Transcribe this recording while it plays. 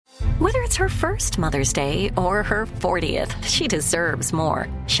Whether it's her first Mother's Day or her 40th, she deserves more.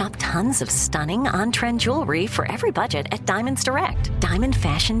 Shop tons of stunning on-trend jewelry for every budget at Diamonds Direct. Diamond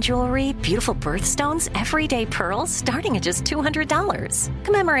fashion jewelry, beautiful birthstones, everyday pearls starting at just $200.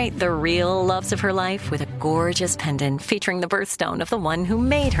 Commemorate the real loves of her life with a gorgeous pendant featuring the birthstone of the one who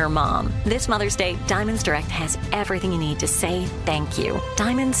made her mom. This Mother's Day, Diamonds Direct has everything you need to say thank you.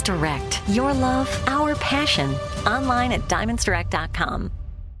 Diamonds Direct. Your love, our passion. Online at diamondsdirect.com.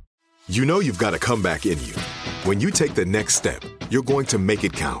 You know you've got a comeback in you. When you take the next step, you're going to make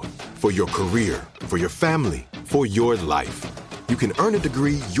it count. For your career, for your family, for your life. You can earn a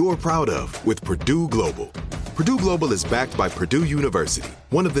degree you're proud of with Purdue Global. Purdue Global is backed by Purdue University,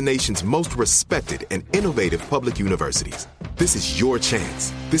 one of the nation's most respected and innovative public universities. This is your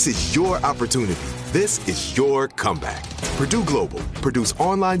chance. This is your opportunity. This is your comeback. Purdue Global, Purdue's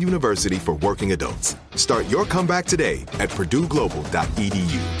online university for working adults. Start your comeback today at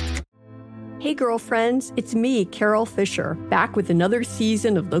purdueglobal.edu. Hey girlfriends, it's me, Carol Fisher, back with another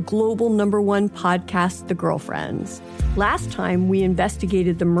season of the global #1 podcast, The Girlfriends. Last time, we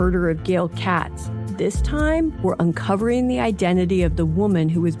investigated the murder of Gail Katz. This time, we're uncovering the identity of the woman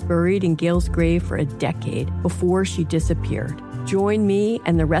who was buried in Gail's grave for a decade before she disappeared. Join me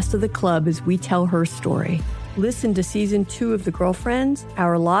and the rest of the club as we tell her story. Listen to Season 2 of The Girlfriends,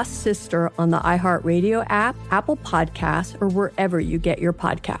 Our Lost Sister on the iHeartRadio app, Apple Podcasts, or wherever you get your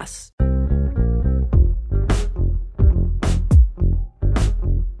podcasts.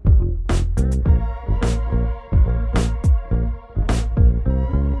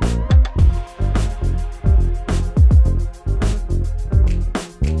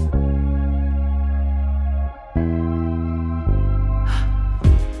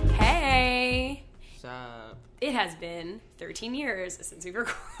 It has been 13 years since we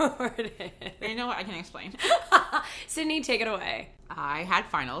recorded. You know what? I can explain. Sydney, take it away. I had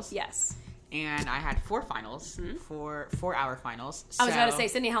finals. Yes. And I had 4 finals, 4-hour finals. I was about to say,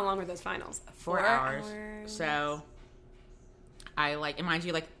 Sydney, how long were those finals? 4 hours. So I and mind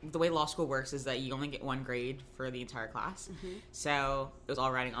you, the way law school works is that you only get 1 grade for the entire class. Mm-hmm. So it was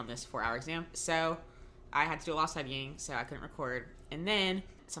all writing on this 4-hour exam. So I had to do a lot of studying, so I couldn't record. And then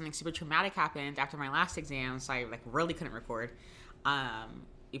something super traumatic happened after my last exam, so I really couldn't record.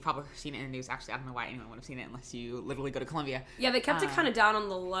 You've probably seen it in the news. Actually, I don't know why anyone would have seen it unless you literally go to Columbia. Yeah, they kept it kind of down on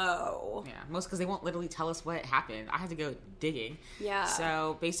the low. Yeah, most because they won't literally tell us what happened. I had to go digging. Yeah.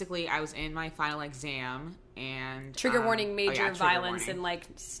 So basically, I was in my final exam and trigger warning: major trigger violence warning. and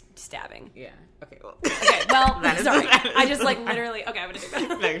stabbing. Yeah. Okay. Well. Okay. Well, sorry. I just literally. Okay, I'm gonna do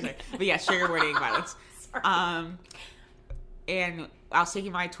that. No, you're saying. But yeah, trigger warning: violence. Sorry. And I was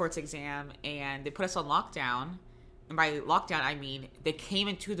taking my torts exam, and they put us on lockdown. And by lockdown, I mean they came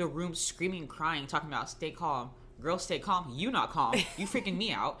into the room screaming, crying, talking about stay calm. Girls, stay calm. You not calm. You freaking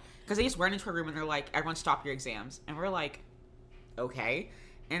me out. Because they just run into a room, and they're like, everyone stop your exams. And we're like, okay.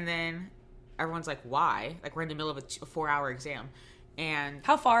 And then everyone's like, why? We're in the middle of a 4-hour exam. And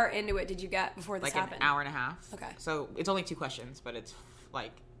how far into it did you get before this happened? An hour and a half. Okay. So it's only 2 questions, but it's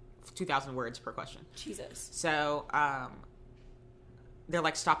 2,000 words per question. Jesus. So, they're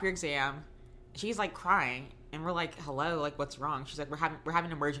like, stop your exam. She's crying, and we're like, hello, what's wrong? She's like, we're having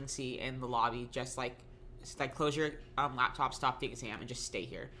an emergency in the lobby. Just close your laptop, stop the exam, and just stay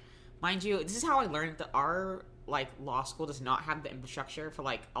here. Mind you, this is how I learned that our law school does not have the infrastructure for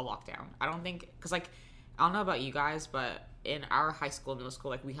a lockdown. I don't think, because I don't know about you guys, but in our high school, middle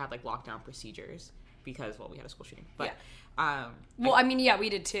school, we had lockdown procedures because we had a school shooting. But yeah. Yeah, we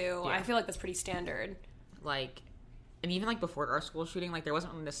did too. Yeah. I feel that's pretty standard. And even before our school shooting, there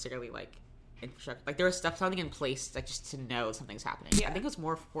wasn't necessarily infrastructure. There was something in place just to know something's happening. Yeah. I think it was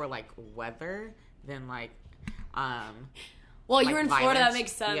more for weather than well, you were in violence. Florida, that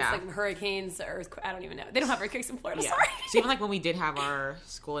makes sense. Yeah. Hurricanes, earthquakes. I don't even know. They don't have earthquakes in Florida. Yeah. Sorry. So even when we did have our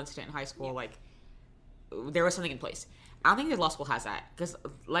school incident in high school, there was something in place. I don't think the law school has that, because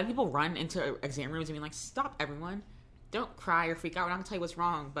letting people run into exam rooms and being stop, everyone, don't cry or freak out. We're not gonna tell you what's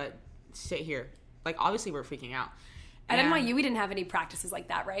wrong, but sit here. Obviously we're freaking out. At NYU, we didn't have any practices like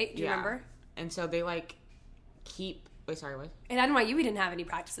that, right? Do you remember? And so they keep. Wait, sorry, what? At NYU, we didn't have any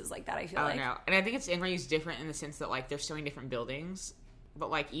practices like that. I feel like. Oh no, and I think NYU's different in the sense that there's so many different buildings.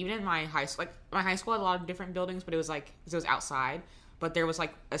 But even in my high school, my high school had a lot of different buildings, but it was because it was outside. But there was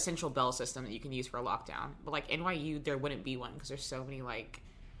a central bell system that you can use for a lockdown. But NYU, there wouldn't be one because there's so many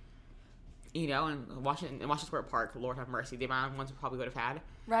in Washington Square Park, Lord have mercy, the amount of ones we probably would have had.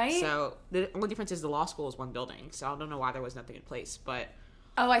 Right. So the only difference is the law school is one building. So I don't know why there was nothing in place, but.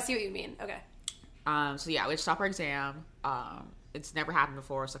 Oh, I see what you mean. Okay. So yeah, we had to stop our exam. It's never happened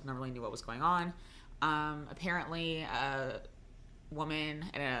before, so no one really knew what was going on. Apparently, woman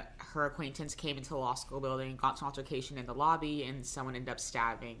and her acquaintance came into the law school building, got into an altercation in the lobby, and someone ended up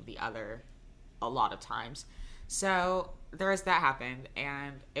stabbing the other a lot of times. So that happened,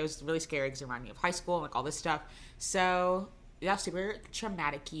 and it was really scary because it reminded me of high school and like all this stuff. So that was super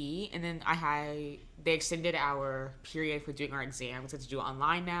traumatic-y. And then they extended our period for doing our exams. We had to do it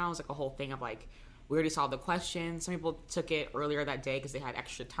online now. It was like a whole thing of like, we already solved the questions. Some people took it earlier that day because they had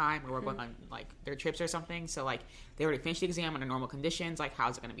extra time or were going on like their trips or something. So like they already finished the exam under normal conditions. Like,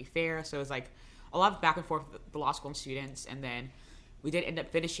 how's it going to be fair? So it was like a lot of back and forth with the law school and students. And then we did end up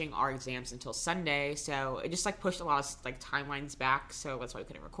finishing our exams until Sunday. So it just like pushed a lot of like timelines back. So that's why we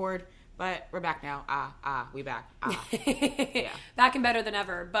couldn't record. But we're back now. We back. Yeah. Back and better than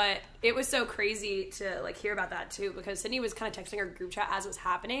ever. But it was so crazy to like hear about that too, because Sydney was kind of texting our group chat as it was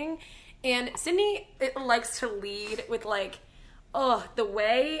happening. And Sydney likes to lead with like, the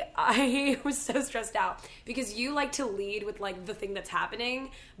way I was so stressed out because you like to lead with like the thing that's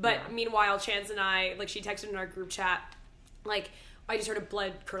happening. But meanwhile, Chance and I, like she texted in our group chat, like I just heard a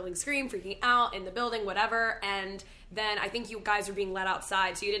blood curdling scream, freaking out in the building, whatever. And then I think you guys were being let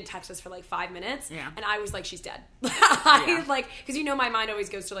outside, so you didn't text us for like 5 minutes. Yeah. And I was like, she's dead. Like, because you know my mind always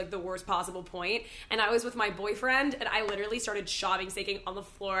goes to like the worst possible point. And I was with my boyfriend, and I literally started sobbing, shaking on the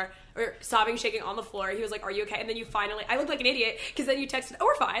floor. He was like, are you okay? And then I looked like an idiot, because then you texted, oh,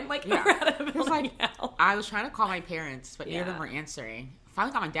 we're fine. Like, we're out of the building now. I was trying to call my parents, but neither of them were answering.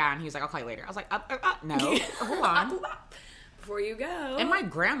 Finally got my dad, and he was like, I'll call you later. I was like, no, hold on. Before you go. And my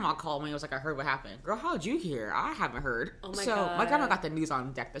grandma called me and was like, I heard what happened. Girl, how'd you hear? I haven't heard. Oh my God. My grandma got the news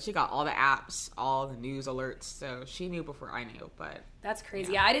on deck. She got all the apps, all the news alerts. So she knew before I knew. But that's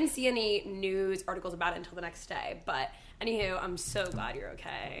crazy. Yeah, I didn't see any news articles about it until the next day. But anywho, I'm so glad you're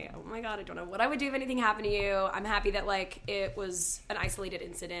okay. Oh my God, I don't know what I would do if anything happened to you. I'm happy that like it was an isolated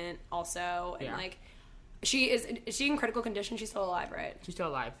incident also. And like, is she in critical condition? She's still alive, right? She's still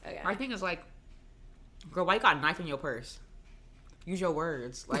alive. Okay. My thing is like, girl, why you got a knife in your purse? Use your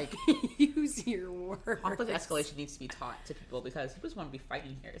words. Like, use your words. Conflict escalation needs to be taught to people because people just want to be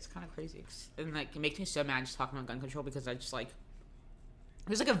fighting here. It's kind of crazy. And like, it makes me so mad just talking about gun control because I just like,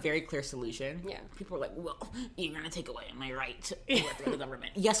 there's like a very clear solution. Yeah. People are like, well, you're going to take away my right to work for the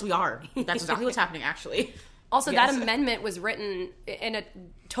government. Yes, we are. That's exactly what's happening, actually. Also, that amendment was written in a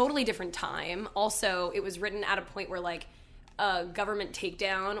totally different time. Also, it was written at a point where like, a government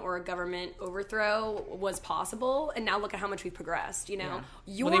takedown or a government overthrow was possible, and now look at how much we've progressed, you know?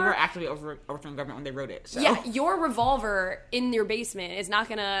 Yeah. Well, they were actively overthrowing government when they wrote it. So. Yeah, your revolver in your basement is not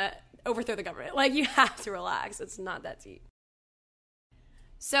going to overthrow the government. Like, you have to relax. It's not that deep.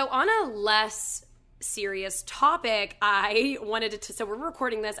 So on a less serious topic, I wanted to... So we're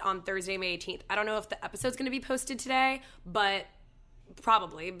recording this on Thursday, May 18th. I don't know if the episode's going to be posted today, but...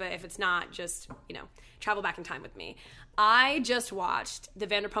 Probably, but if it's not, just, travel back in time with me. I just watched the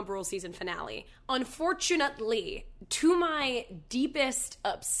Vanderpump Rules season finale. Unfortunately, to my deepest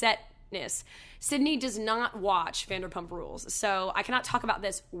upsetness, Sydney does not watch Vanderpump Rules, so I cannot talk about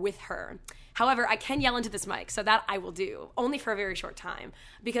this with her. However, I can yell into this mic, so that I will do, only for a very short time,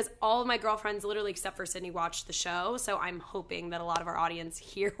 because all of my girlfriends, literally except for Sydney, watched the show, so I'm hoping that a lot of our audience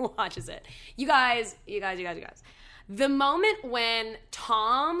here watches it. You guys. The moment when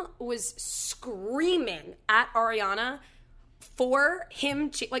Tom was screaming at Ariana for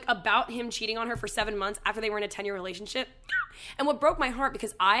him, about him cheating on her for 7 months after they were in a 10-year relationship, and what broke my heart,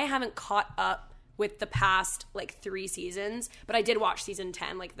 because I haven't caught up with the past 3 seasons, but I did watch season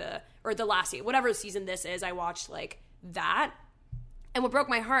 10, the last season, whatever season this is, I watched that, and what broke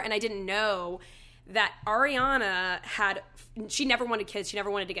my heart, and I didn't know that Ariana she never wanted kids, she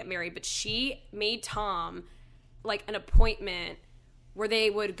never wanted to get married, but she made Tom an appointment where they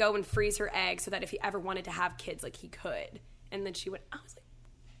would go and freeze her eggs so that if he ever wanted to have kids, he could. And then I was like,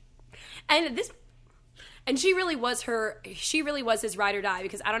 and she really was his ride or die,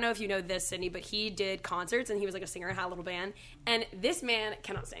 because I don't know if you know this, Sydney, but he did concerts and he was a singer and had a little band. And this man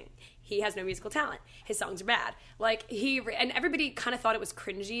cannot sing. He has no musical talent. His songs are bad. And everybody kind of thought it was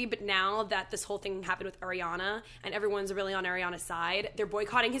cringy, but now that this whole thing happened with Ariana and everyone's really on Ariana's side, they're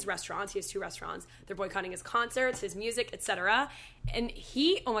boycotting his restaurants. He has 2 restaurants. They're boycotting his concerts, his music, etc. And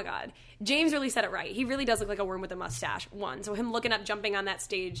oh my God, James really said it right. He really does look like a worm with a mustache. So him jumping up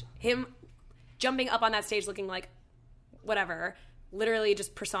on that stage looking like whatever, literally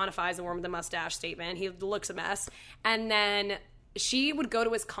just personifies the worm with the mustache statement. He looks a mess. And then she would go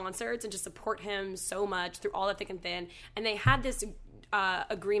to his concerts and just support him so much through all the thick and thin. And they had this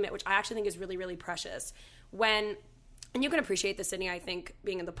agreement, which I actually think is really, really precious. And you can appreciate this, Sydney, I think,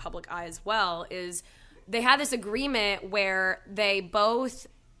 being in the public eye as well, is they had this agreement where they both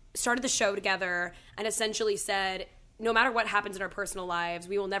started the show together and essentially said, no matter what happens in our personal lives,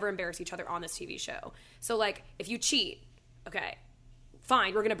 we will never embarrass each other on this TV show. So, like, if you cheat, okay,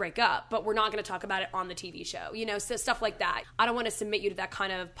 fine, we're going to break up, but we're not going to talk about it on the TV show. You know, so stuff like that. I don't want to submit you to that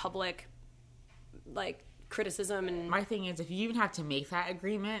kind of public, like, criticism. And my thing is, if you even have to make that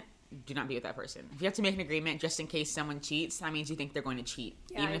agreement, do not be with that person. If you have to make an agreement just in case someone cheats, that means you think they're going to cheat.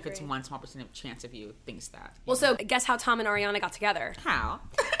 Yeah, even I if it's agree. 1 small percent of chance of you thinks that. Well, so guess how Tom and Ariana got together? How?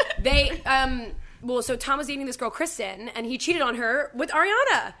 They, so Tom was dating this girl, Kristen, and he cheated on her with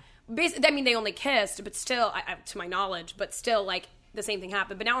Ariana. I mean, they only kissed, but still, to my knowledge, but still, like, the same thing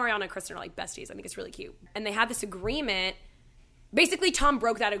happened. But now Ariana and Kristen are, like, besties. I think it's really cute. And they had this agreement. Basically, Tom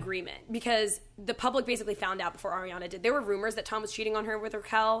broke that agreement because the public basically found out before Ariana did. There were rumors that Tom was cheating on her with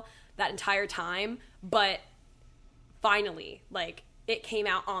Raquel that entire time, but finally, like, it came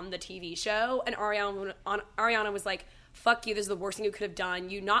out on the TV show, and Ariana was like, fuck you, this is the worst thing you could have done.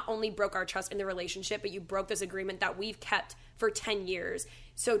 You not only broke our trust in the relationship, but you broke this agreement that we've kept for 10 years.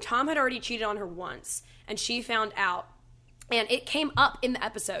 So Tom had already cheated on her once, and she found out, and it came up in the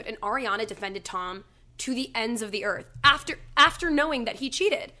episode, and Ariana defended Tom to the ends of the earth after knowing that he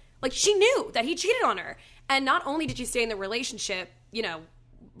cheated. Like, she knew that he cheated on her. And not only did she stay in the relationship, you know,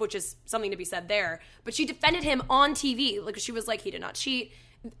 which is something to be said there, but she defended him on TV. Like, she was like, he did not cheat.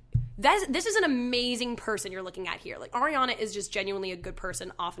 This is an amazing person you're looking at here. Like, Ariana is just genuinely a good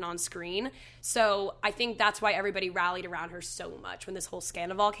person off and on screen. So I think that's why everybody rallied around her so much when this whole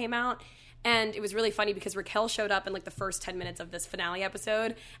scandal came out. And it was really funny because Raquel showed up in, like, the first 10 minutes of this finale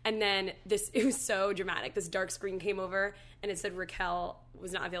episode. And then it was so dramatic. This dark screen came over and it said Raquel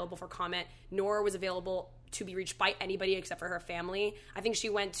was not available for comment, nor was available to be reached by anybody except for her family. I think she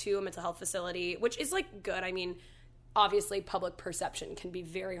went to a mental health facility, which is, like, good. I mean, obviously public perception can be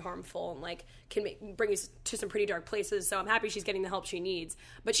very harmful and, like, can bring you to some pretty dark places. So I'm happy she's getting the help she needs.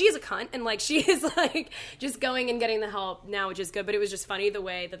 But she is a cunt, and, like, she is, like, just going and getting the help now, which is good. But it was just funny the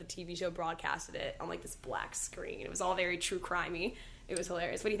way that the TV show broadcasted it on, like, this black screen. It was all very true crimey. It was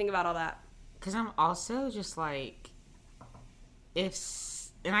hilarious. What do you think about all that? Because I'm also just like,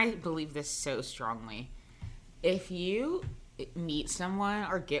 and I believe this so strongly, if you meet someone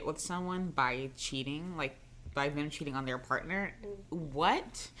or get with someone by cheating, like, by them cheating on their partner,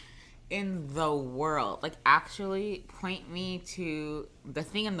 what in the world? Like, actually point me to the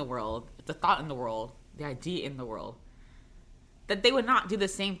thing in the world, the thought in the world, the idea in the world, that they would not do the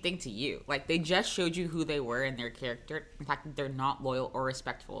same thing to you. Like, they just showed you who they were and their character. In fact, they're not loyal or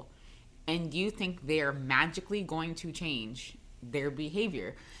respectful. And you think they're magically going to change their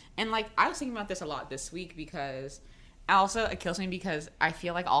behavior. And, like, I was thinking about this a lot this week because... Also, it kills me because I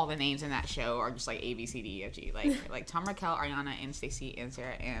feel like all the names in that show are just like A, B, C, D, E, F, G. Like Tom, Raquel, Ariana, and Stacey, and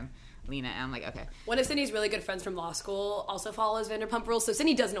Sarah, and Lena. And I'm like, okay. One of Sydney's really good friends from law school also follows Vanderpump Rules, so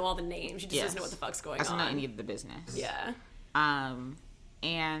Sydney does know all the names. She just doesn't know what the fuck's going on. Doesn't know any of the business. Yeah. And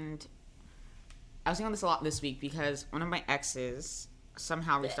I was thinking on this a lot this week because one of my exes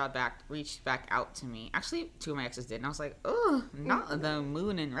somehow reached back out to me. Actually, two of my exes did, and I was like, oh, not the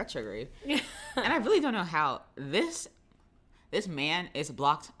moon in retrograde. And I really don't know how. This man is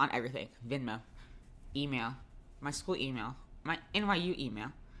blocked on everything. Venmo, email, my school email, my NYU email,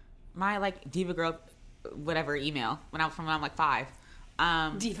 my, like, Diva Girl, whatever email, when I'm like 5.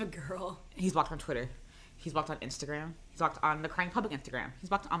 Diva Girl. He's blocked on Twitter. He's blocked on Instagram. He's blocked on the Crying Public Instagram. He's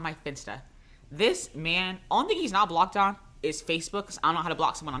blocked on my Finsta. This man, only thing he's not blocked on is Facebook, because I don't know how to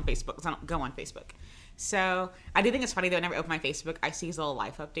block someone on Facebook, because I don't go on Facebook. So I do think it's funny that whenever I open my Facebook, I see these little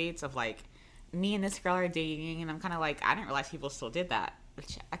life updates of, like, me and this girl are dating, and I'm kind of like, I didn't realize people still did that,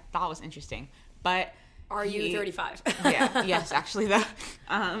 which I thought was interesting. But are you 35? Yeah, yes, actually, the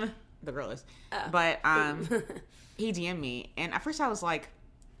girl is. Oh. But he DM'd me, and at first I was like,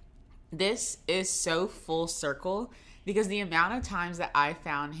 this is so full circle, because the amount of times that I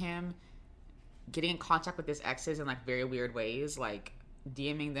found him getting in contact with his exes in, like, very weird ways, like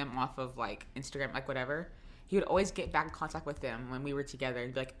DMing them off of, like, Instagram, like, whatever. He would always get back in contact with them when we were together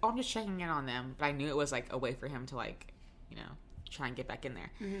and be like, oh, I'm just checking in on them. But I knew it was, like, a way for him to, like, you know, try and get back in there.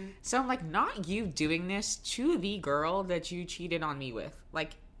 Mm-hmm. So I'm like, not you doing this to the girl that you cheated on me with.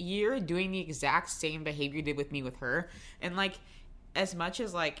 Like, you're doing the exact same behavior you did with me with her. And, like, as much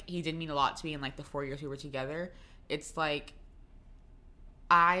as, like, he did mean a lot to me in, like, the 4 years we were together, it's like,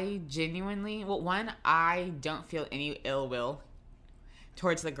 I genuinely, well, one, I don't feel any ill will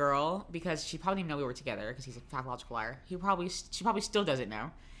towards the girl, because she probably didn't even know we were together, because he's a pathological liar. She probably still doesn't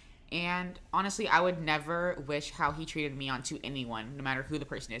know. And honestly, I would never wish how he treated me onto anyone, no matter who the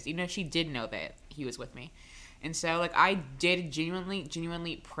person is, even if she did know that he was with me. And so, like, I did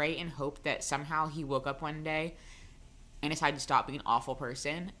genuinely pray and hope that somehow he woke up one day and decided to stop being an awful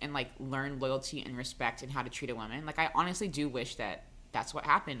person and like learn loyalty and respect and how to treat a woman. Like, I honestly do wish that that's what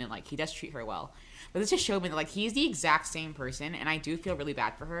happened, and like he does treat her well. But this just showed me that like he's the exact same person, and I do feel really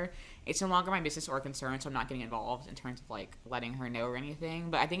bad for her. It's no longer my business or concern, so I'm not getting involved in terms of like letting her know or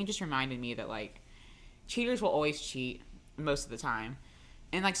anything. But I think it just reminded me that like cheaters will always cheat most of the time.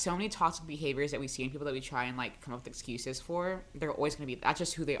 And like so many toxic behaviors that we see in people that we try and like come up with excuses for, they're always going to be, that's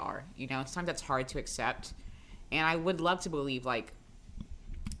just who they are, you know? Sometimes that's hard to accept. And I would love to believe, like,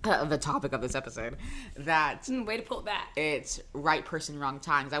 the topic of this episode, that way to pull it back. It's right person, wrong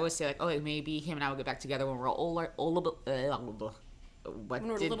time. 'Cause I would say like, oh, maybe him and I will get back together when we're older. What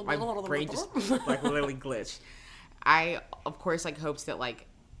did my brain just like literally glitch? I of course like hopes that like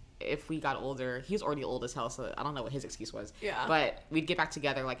if we got older, he was already old as hell, so I don't know what his excuse was. Yeah. But we'd get back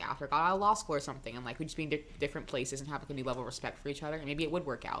together like after I got out of law school or something, and like we'd just be in different places and have like a new level of respect for each other, and maybe it would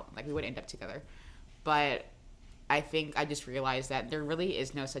work out. Like we would end up together. But I think I just realized that there really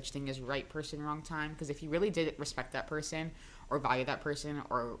is no such thing as right person, wrong time. Because if you really did respect that person or value that person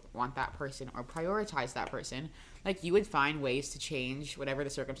or want that person or prioritize that person, like you would find ways to change whatever the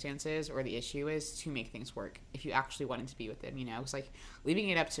circumstances or the issue is to make things work if you actually wanted to be with them, you know? It's like leaving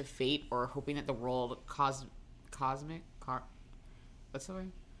it up to fate or hoping that the world what's the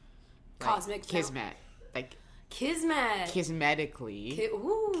word? Cosmic. Kismet. Like Kismet. Kismetically.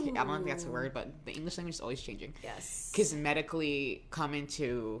 Ooh. I don't think that's a word, but the English language is always changing. Yes. Kismetically come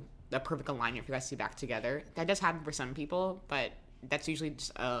into the perfect alignment for you guys to be back together. That does happen for some people, but that's usually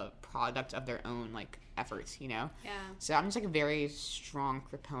just a product of their own, like, efforts, you know? Yeah. So I'm just, like, a very strong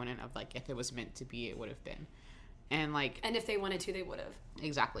proponent of, like, if it was meant to be, it would have been. And, like... And if they wanted to, they would have.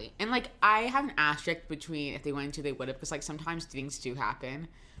 Exactly. And, like, I have an asterisk between if they wanted to, they would have, because, like, sometimes things do happen.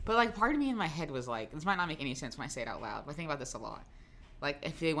 But, like, part of me in my head was, like, this might not make any sense when I say it out loud, but I think about this a lot. Like,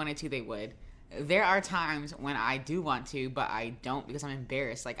 if they wanted to, they would. There are times when I do want to, but I don't because I'm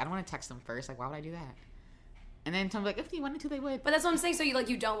embarrassed. Like, I don't want to text them first. Like, why would I do that? And then someone's like, if they wanted to, they would. But that's what I'm saying. So,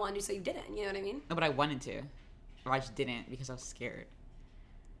 you don't want to, so you didn't. You know what I mean? No, but I wanted to. Or I just didn't because I was scared.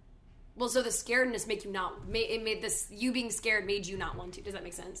 Well, so the scaredness made this, you being scared made you not want to. Does that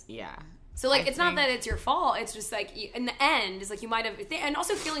make sense? Yeah. So, like, it's not that it's your fault. It's just, like, in the end, it's like you might have... And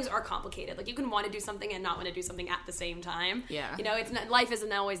also, feelings are complicated. Like, you can want to do something and not want to do something at the same time. Yeah. You know, life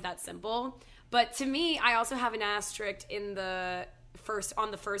isn't always that simple. But to me, I also have an asterisk on the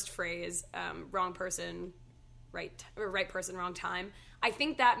first phrase, wrong person, right person, wrong time. I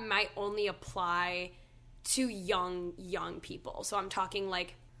think that might only apply to young people. So I'm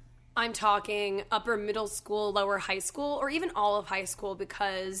talking upper middle school, lower high school, or even all of high school,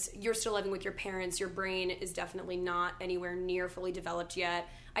 because you're still living with your parents. Your brain is definitely not anywhere near fully developed yet.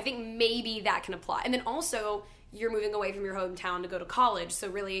 I think maybe that can apply. And then also, you're moving away from your hometown to go to college. So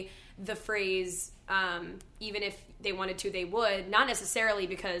really, the phrase, even if they wanted to, they would, not necessarily,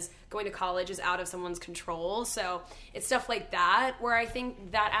 because going to college is out of someone's control. So it's stuff like that where I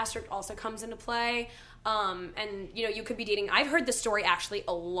think that asterisk also comes into play. And, you could be dating. I've heard this story actually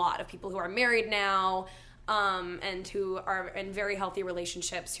a lot of people who are married now, and who are in very healthy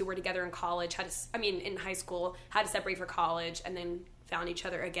relationships, who were together in college, in high school, had to separate for college, and then found each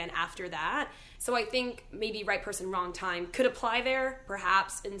other again after that. So I think maybe right person, wrong time could apply there,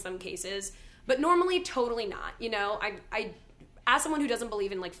 perhaps in some cases, but normally totally not. I as someone who doesn't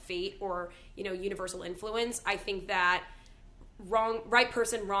believe in like fate or, universal influence, I think that right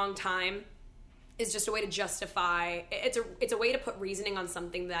person, wrong time is just a way to justify. It's a way to put reasoning on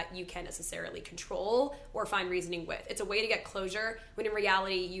something that you can't necessarily control or find reasoning with. It's a way to get closure when in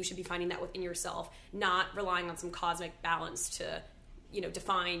reality you should be finding that within yourself, not relying on some cosmic balance to,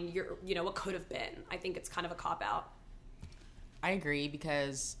 define your, what could have been. I think it's kind of a cop-out. I agree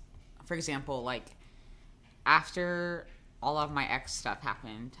because, for example, like, after all of my ex stuff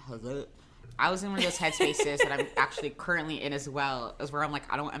happened, I was in one of those headspaces that I'm actually currently in as well, is where I'm like,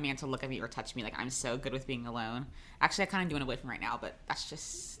 I don't want a man to look at me or touch me. Like, I'm so good with being alone. Actually, I kind of do want to away from right now, but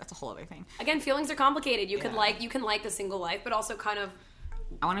that's a whole other thing. Again, feelings are complicated. You can like the single life, but also kind of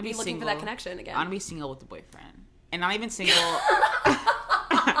I want to be looking single, for that connection again. I want to be single with a boyfriend. And not even single.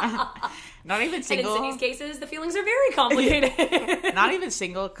 Not even single. And in Sydney's cases, the feelings are very complicated. Not even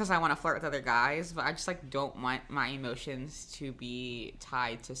single because I want to flirt with other guys, but I just like don't want my emotions to be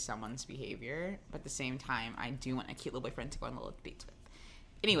tied to someone's behavior. But at the same time, I do want a cute little boyfriend to go on little dates with.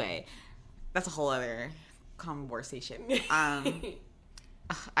 Anyway, that's a whole other conversation. I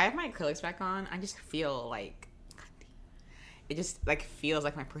have my acrylics back on. I just feel like it just like feels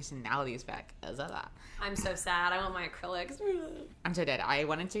like my personality is back. I'm so sad. I want my acrylics. I'm so dead. I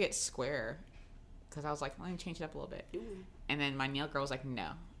wanted to get square because I was like, let me change it up a little bit. And then my nail girl was like,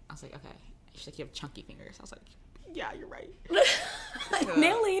 no. I was like, okay. She's like, you have chunky fingers. I was like, Yeah, you're right.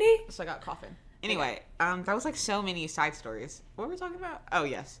 Nail lady. So I got coughing. Anyway, that was like so many side stories. What were we talking about? Oh,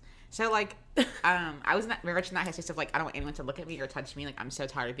 yes. So, like, I was very much in that headspace of, like, I don't want anyone to look at me or touch me. Like, I'm so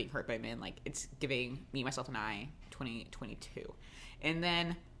tired of being hurt by men. Like, it's giving Me, Myself, and I 2022. And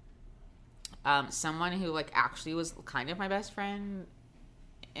then someone who, like, actually was kind of my best friend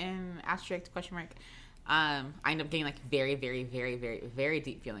in asterisk question mark, I ended up getting, like, very, very, very, very, very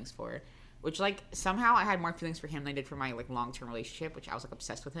deep feelings for. Which, like, somehow I had more feelings for him than I did for my, like, long-term relationship, which I was, like,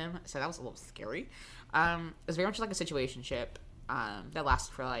 obsessed with him. So that was a little scary. It was very much like a situationship. That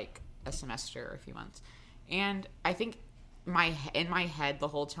lasted for like a semester or a few months. And I think in my head the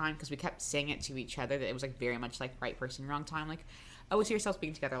whole time, because we kept saying it to each other, that it was like very much like right person, wrong time. Like, oh, see yourselves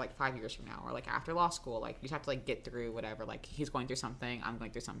being together like 5 years from now, or like after law school. Like, you just have to like get through whatever. Like, he's going through something, I'm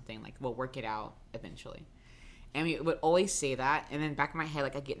going through something. Like, we'll work it out eventually. And we would always say that. And then back in my head,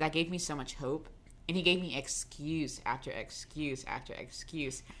 like that gave me so much hope. And he gave me excuse after excuse after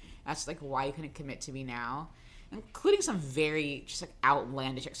excuse. That's like why you couldn't commit to me now. Including some very just like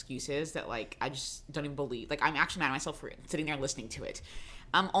outlandish excuses that like I just don't even believe. Like, I'm actually mad at myself for sitting there listening to it.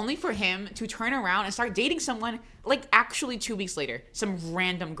 Only for him to turn around and start dating someone like actually 2 weeks later, some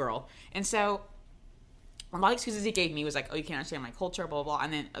random girl. And so a lot of excuses he gave me was like, oh, you can't understand my culture, blah, blah, blah.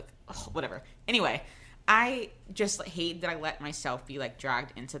 And then whatever. Anyway, I just hate that I let myself be like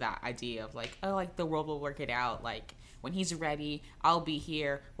dragged into that idea of like, oh, like the world will work it out. Like, when he's ready, I'll be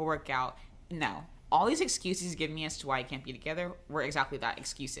here, we'll work out. No. All these excuses he's given me as to why I can't be together were exactly that,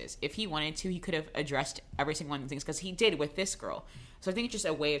 excuses. If he wanted to, he could have addressed every single one of the things, because he did with this girl. So I think it's just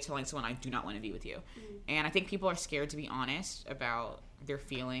a way of telling someone, I do not want to be with you. Mm-hmm. And I think people are scared to be honest about their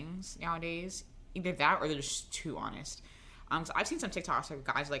feelings nowadays. Either that or they're just too honest. So I've seen some TikToks of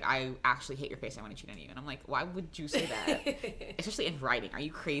guys like, I actually hate your face, I want to cheat on you. And I'm like, why would you say that? Especially in writing. Are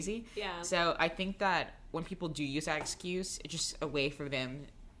you crazy? Yeah. So I think that when people do use that excuse, it's just a way for them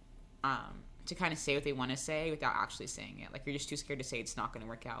to kind of say what they want to say without actually saying it. Like, you're just too scared to say it's not going to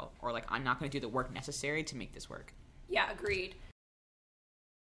work out, or like, I'm not going to do the work necessary to make this work. Yeah, agreed.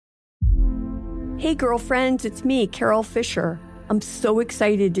 Hey girlfriends, it's me, Carol Fisher. I'm so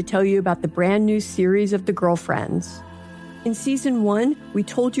excited to tell you about the brand new series of The Girlfriends. In season 1, we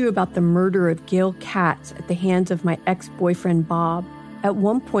told you about the murder of Gail Katz at the hands of my ex-boyfriend Bob. At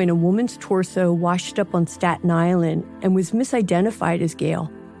one point, a woman's torso washed up on Staten Island and was misidentified as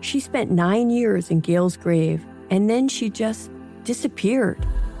Gail. She spent 9 years in Gail's grave, and then she just disappeared.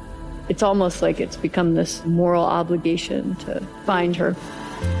 It's almost like it's become this moral obligation to find her.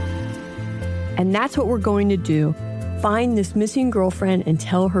 And that's what we're going to do. Find this missing girlfriend and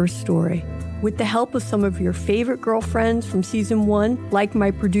tell her story. With the help of some of your favorite girlfriends from season 1, like my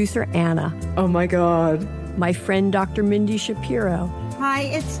producer, Anna. Oh my God. My friend, Dr. Mindy Shapiro. Hi,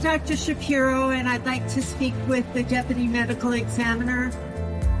 it's Dr. Shapiro, and I'd like to speak with the deputy medical examiner.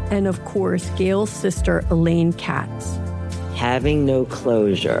 And of course, Gail's sister, Elaine Katz. Having no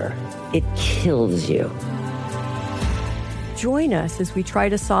closure, it kills you. Join us as we try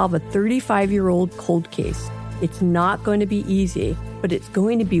to solve a 35-year-old cold case. It's not going to be easy, but it's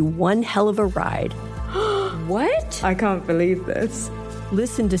going to be one hell of a ride. What? I can't believe this.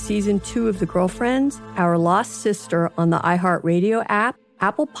 Listen to season 2 of The Girlfriends, Our Lost Sister on the iHeartRadio app,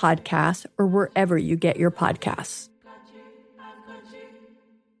 Apple Podcasts, or wherever you get your podcasts.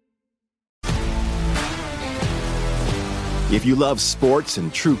 If you love sports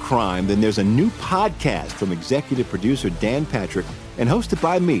and true crime, then there's a new podcast from executive producer Dan Patrick and hosted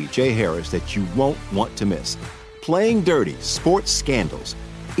by me, Jay Harris, that you won't want to miss. Playing Dirty: Sports Scandals.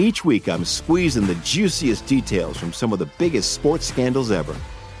 Each week, I'm squeezing the juiciest details from some of the biggest sports scandals ever.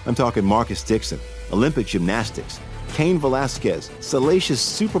 I'm talking Marcus Dixon, Olympic gymnastics, Cain Velasquez, salacious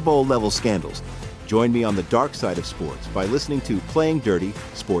Super Bowl-level scandals. Join me on the dark side of sports by listening to Playing Dirty: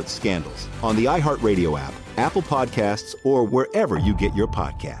 Sports Scandals on the iHeartRadio app, Apple Podcasts, or wherever you get your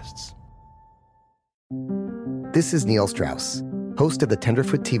podcasts. This is Neil Strauss, host of the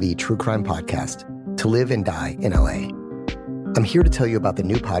Tenderfoot TV true crime podcast, To Live and Die in LA. I'm here to tell you about the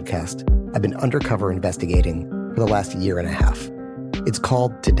new podcast I've been undercover investigating for the last year and a half. It's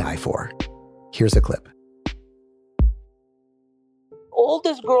called To Die For. Here's a clip. All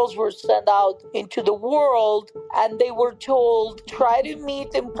these girls were sent out into the world and they were told, try to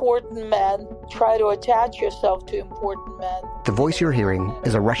meet important men, try to attach yourself to important men. The voice you're hearing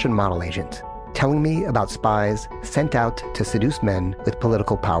is a Russian model agent telling me about spies sent out to seduce men with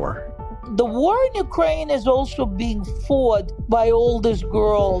political power. The war in Ukraine is also being fought by all these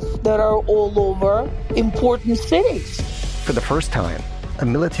girls that are all over important cities. For the first time, a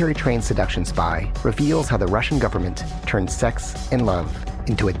military-trained seduction spy reveals how the Russian government turned sex and love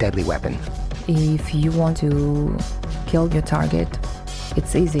into a deadly weapon. If you want to kill your target,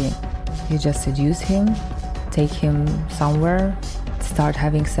 it's easy. You just seduce him, take him somewhere, start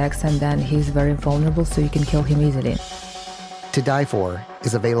having sex, and then he's very vulnerable, so you can kill him easily. To Die For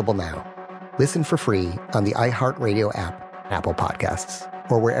is available now. Listen for free on the iHeartRadio app, Apple Podcasts,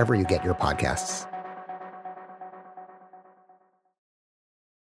 or wherever you get your podcasts.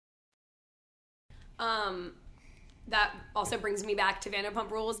 That also brings me back to Vanderpump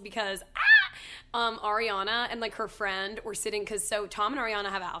Rules because Ariana and like her friend were sitting because so Tom and Ariana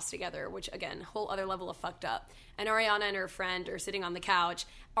have a house together, which again, whole other level of fucked up. And Ariana and her friend are sitting on the couch.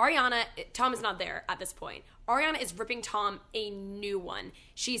 Tom is not there at this point. Ariana is ripping Tom a new one.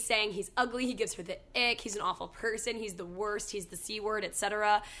 She's saying he's ugly, he gives her the ick, he's an awful person, he's the worst, he's the C word,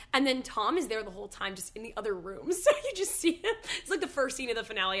 etc. And then Tom is there the whole time just in the other room. So you just see him. It's like the first scene of the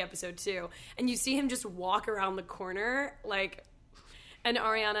finale episode too. And you see him just walk around the corner and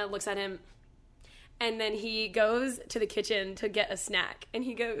Ariana looks at him. And then he goes to the kitchen to get a snack. And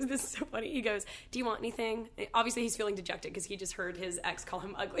he goes, this is so funny. He goes, do you want anything? Obviously, he's feeling dejected because he just heard his ex call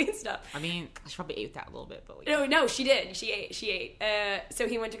him ugly and stuff. I mean, she probably ate that a little bit. But No, she did. She ate. So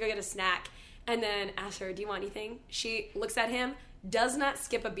he went to go get a snack and then asked her, do you want anything? She looks at him, does not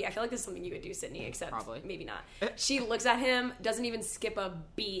skip a beat. I feel like this is something you would do, Sydney, except probably. Maybe not. She looks at him, doesn't even skip a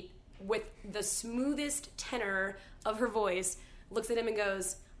beat with the smoothest tenor of her voice, looks at him and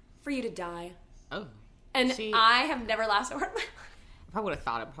goes, for you to die. Oh. And I have never laughed so hard in my life. I probably would have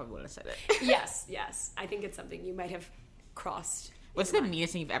thought it, probably would have said it. Yes. I think it's something you might have crossed. What's the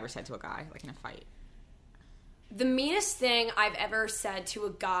meanest thing you've ever said to a guy, like in a fight? The meanest thing I've ever said to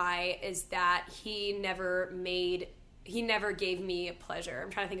a guy is that he never gave me pleasure. I'm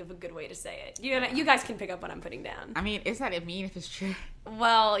trying to think of a good way to say it. You guys can pick up what I'm putting down. I mean, is that it mean if it's true?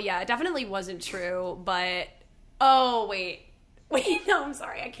 Well, yeah, it definitely wasn't true, but... Oh, wait, no, I'm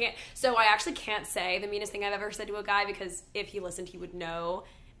sorry, I can't. So I actually can't say the meanest thing I've ever said to a guy because if he listened, he would know,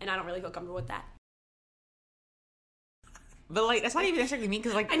 and I don't really feel comfortable with that. But, like, that's not even necessarily mean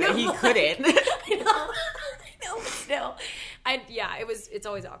because, like, he couldn't. I know, but still. It's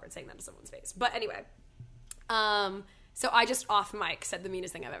always awkward saying that to someone's face. But anyway, so I just off mic said the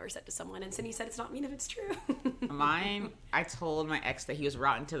meanest thing I've ever said to someone, and Sydney said it's not mean if it's true. Mine, I told my ex that he was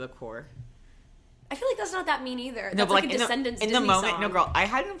rotten to the core. I feel like that's not that mean either. That's no, but like a Descendants Disney in the moment, song. no, girl, I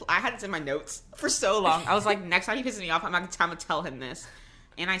had it in my notes for so long. I was like, next time he pisses me off, I'm not going to tell him this.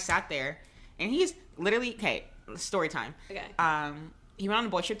 And I sat there, and he's literally, okay, story time. Okay. He went on a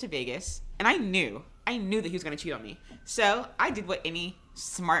boy trip to Vegas, and I knew that he was going to cheat on me. So I did what any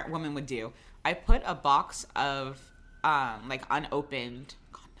smart woman would do. I put a box of, unopened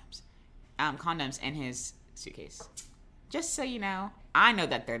condoms in his suitcase. Just so you know, I know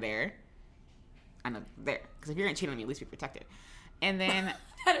that they're there. I know they're there. Because if you're going to cheat on me, at least be protected. And then...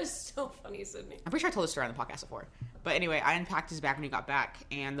 That is so funny, Sydney. I'm pretty sure I told this story on the podcast before. But anyway, I unpacked his bag when he got back,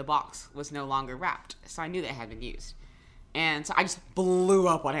 and the box was no longer wrapped. So I knew that it had been used. And so I just blew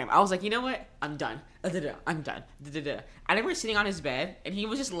up on him. I was like, you know what? I'm done. I'm done. I remember sitting on his bed, and he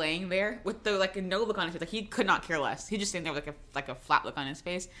was just laying there with the no look on his face. Like, he could not care less. He was just sitting there with like a flat look on his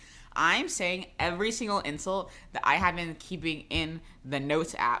face. I'm saying every single insult that I have been keeping in the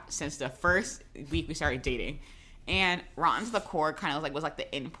notes app since the first week we started dating. And rotten to the core kind of was like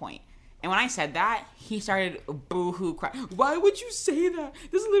the end point. And when I said that, he started boo-hoo crying. Why would you say that?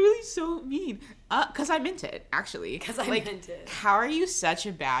 This is literally so mean. Because I meant it, actually. Because I meant it. How are you such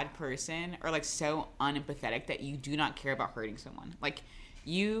a bad person or so unempathetic that you do not care about hurting someone?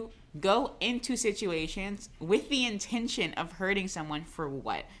 You go into situations with the intention of hurting someone for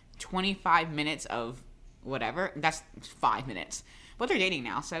what? 25 minutes of whatever? That's 5 minutes. But they're dating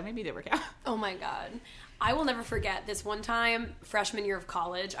now, so maybe they work out. Oh my God. I will never forget this one time, freshman year of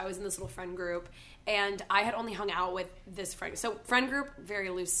college, I was in this little friend group, and I had only hung out with this friend. So friend group, very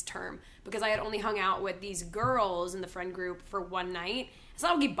loose term, because I had only hung out with these girls in the friend group for one night. It's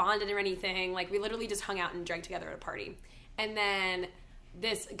not like we bonded or anything. We literally just hung out and drank together at a party. And then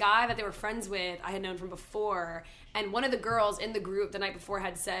this guy that they were friends with, I had known from before, and one of the girls in the group the night before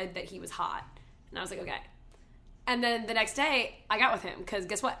had said that he was hot. And I was like, okay. And then the next day, I got with him because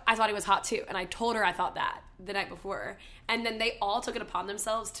guess what? I thought he was hot too. And I told her I thought that the night before. And then they all took it upon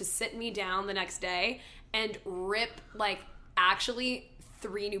themselves to sit me down the next day and rip, actually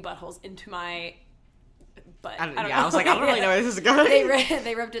 3 new buttholes into my butt. I don't know. I was like, I don't really know where this is going.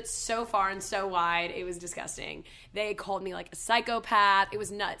 They ripped it so far and so wide. It was disgusting. They called me a psychopath. It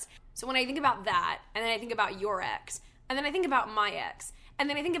was nuts. So when I think about that, and then I think about your ex, and then I think about my ex, and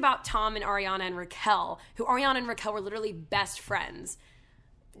then I think about Tom and Ariana and Raquel, who Ariana and Raquel were literally best friends.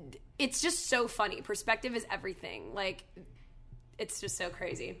 It's just so funny. Perspective is everything. It's just so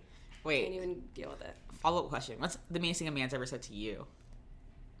crazy. Wait. Can't even deal with it. Follow-up question. What's the meanest thing a man's ever said to you?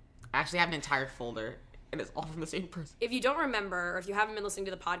 I actually have an entire folder, and it's all from the same person. If you don't remember, or if you haven't been listening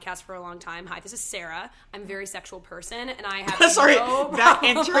to the podcast for a long time, hi, this is Sarah. I'm a very sexual person, and I have Sorry, no that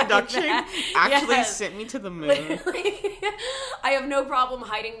problem introduction actually Yes. sent me to the moon. Literally. I have no problem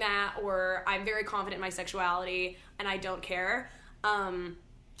hiding that, or I'm very confident in my sexuality, and I don't care.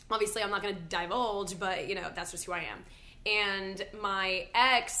 Obviously, I'm not going to divulge, but, you know, that's just who I am. And my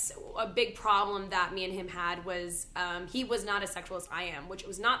ex, a big problem that me and him had was he was not as sexual as I am, which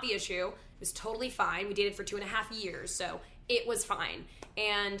was not the issue. It was totally fine. We dated for 2.5 years, so it was fine.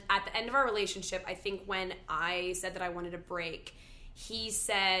 And at the end of our relationship, I think when I said that I wanted a break, he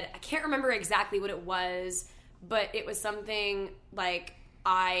said, I can't remember exactly what it was, but it was something like,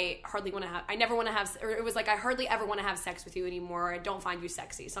 I never want to have, or it was like, I hardly ever want to have sex with you anymore. I don't find you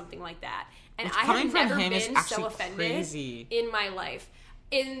sexy, something like that. And Which I have never been so actually offended crazy. in my life.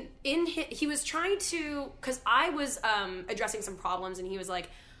 He was trying to, because I was addressing some problems, and he was like,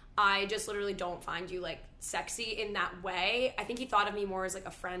 I just literally don't find you like sexy in that way. I think he thought of me more as like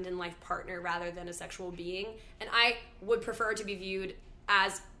a friend and life partner rather than a sexual being. And I would prefer to be viewed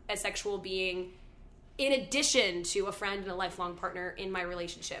as a sexual being in addition to a friend and a lifelong partner in my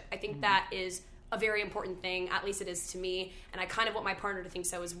relationship. I think that is a very important thing, at least it is to me, and I kind of want my partner to think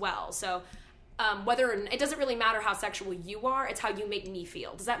so as well. So it doesn't really matter how sexual you are, it's how you make me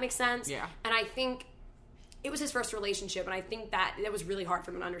feel. Does that make sense? Yeah. And I think it was his first relationship, and I think that it was really hard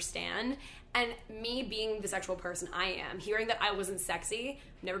for him to understand. And me being the sexual person I am, hearing that I wasn't sexy,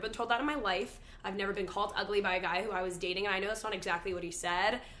 I've never been told that in my life. I've never been called ugly by a guy who I was dating, and I know that's not exactly what he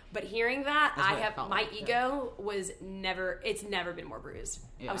said, but hearing that, my ego was never, it's never been more bruised.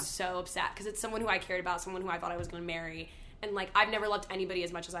 Yeah. I was so upset, because it's someone who I cared about, someone who I thought I was going to marry, and like, I've never loved anybody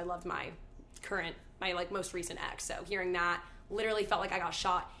as much as I loved my like most recent ex. So hearing that literally felt like I got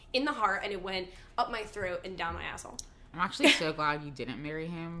shot in the heart, and it went up my throat and down my asshole. I'm actually so glad you didn't marry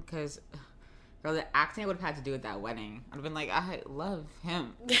him, because girl, the acting I would have had to do at that wedding, I'd have been like, I love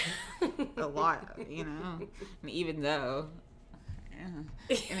him a lot, you know. And even though,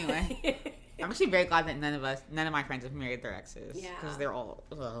 yeah. Anyway, I'm actually very glad that none of my friends have married their exes, because they're all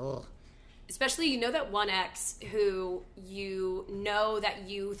ugh. Especially, you know, that one ex who you know that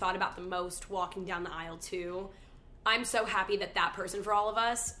you thought about the most walking down the aisle to. I'm so happy that person for all of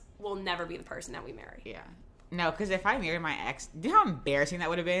us will never be the person that we marry. Yeah. No, because if I married my ex, do you know how embarrassing that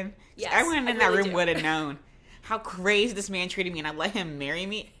would have been? Yes, everyone in that room would have known how crazy this man treated me, and I let him marry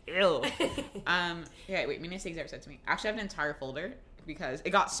me. Ew. Yeah, wait, meanest things ever said to me. Actually, I have an entire folder, because it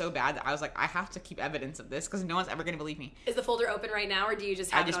got so bad that I was like, I have to keep evidence of this, because no one's ever going to believe me. Is the folder open right now, or do you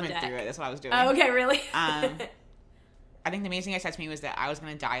just have it on deck? I just went through it. That's what I was doing. Oh, okay, really? I think the main thing I said to me was that I was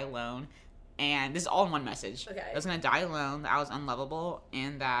going to die alone. And this is all in one message. Okay. I was going to die alone, that I was unlovable,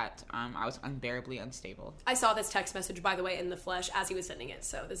 and that I was unbearably unstable. I saw this text message, by the way, in the flesh as he was sending it.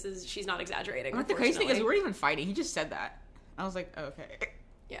 So she's not exaggerating. The crazy thing is, we weren't even fighting. He just said that. I was like, oh, okay.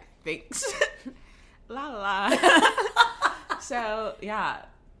 Yeah. Thanks. La la. So, yeah.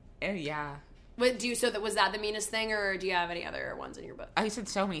 Yeah. But was that the meanest thing, or do you have any other ones in your book? He said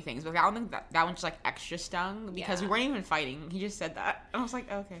so many things, but I don't think that one just like extra stung, because we weren't even fighting. He just said that. I was like,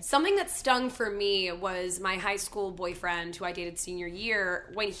 oh, okay. Something that stung for me was my high school boyfriend, who I dated senior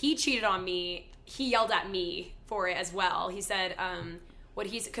year. When he cheated on me, he yelled at me for it as well. He said,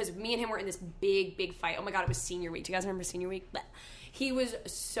 because me and him were in this big fight. Oh my God, it was senior week. Do you guys remember senior week? He was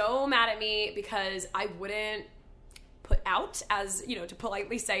so mad at me because I wouldn't put out, as, you know, to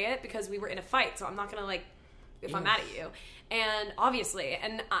politely say it, because we were in a fight. So I'm not going to, like, if I'm mad at you. And obviously,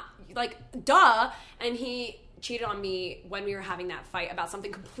 and duh. And he cheated on me when we were having that fight about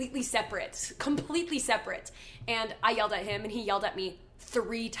something completely separate. And I yelled at him, and he yelled at me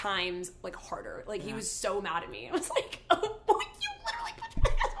 3 times, like, harder. Like, he was so mad at me. I was like, oh, you literally put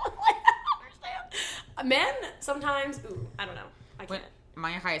your hands on my head. I don't understand. Men, sometimes, I don't know. I can't.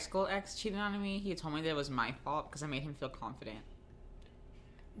 My high school ex cheated on me. He told me that it was my fault because I made him feel confident.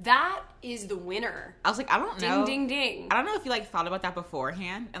 That is the winner. I was like, I don't know. Ding, ding, ding. I don't know if you, thought about that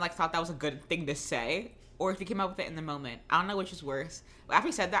beforehand and, thought that was a good thing to say, or if you came up with it in the moment. I don't know which is worse. But after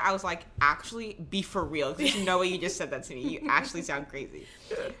he said that, I was like, actually, be for real. Because there's no way you just said that to me. You actually sound crazy.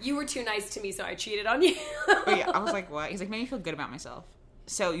 You were too nice to me, so I cheated on you. But yeah, I was like, what? He's like, made me feel good about myself.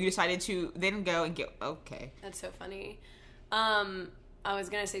 So you decided to then go and get, okay. That's so funny. I was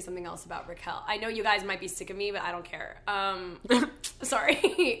going to say something else about Raquel. I know you guys might be sick of me, but I don't care.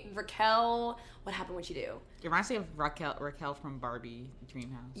 Sorry. Raquel, what happened? What'd you do? It reminds me of Raquel from Barbie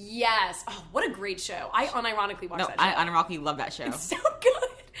Dreamhouse. Yes. Oh, what a great show. I unironically watched that show. I unironically love that show. It's so good.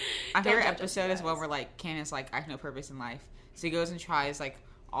 My favorite episode is one where, Ken is I have no purpose in life. So he goes and tries,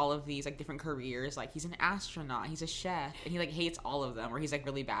 all of these like different careers. Like he's an astronaut, he's a chef, and he like hates all of them, or he's like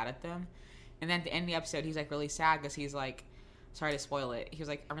really bad at them. And then at the end of the episode, he's like really sad because he's like, sorry to spoil it, he was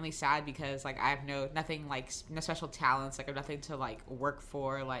like, I'm really sad because like I have nothing like no special talents, like I have nothing to like work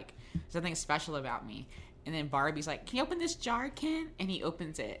for, like there's nothing special about me. And then Barbie's like, can you open this jar, Ken? And he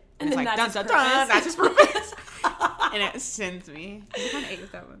opens it. And it's like, dun, dun, dun, that's his purpose. And it sends me. I kind of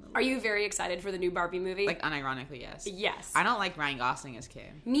hate that one. Are you very excited for the new Barbie movie? Like, unironically, yes. Yes. I don't like Ryan Gosling as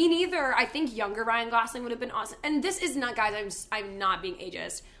Ken. Me neither. I think younger Ryan Gosling would have been awesome. And this is not, guys, I'm not being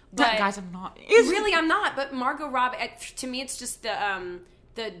ageist. But guys, I'm not. Really, I'm not. But Margot Robbie, to me, it's just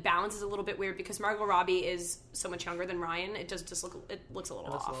the balance is a little bit weird because Margot Robbie is so much younger than Ryan. It looks a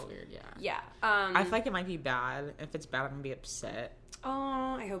little off. A little weird, yeah. Yeah. I feel like it might be bad. If it's bad, I'm gonna be upset.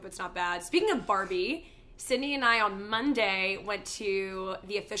 Oh, I hope it's not bad. Speaking of Barbie, Sydney and I on Monday went to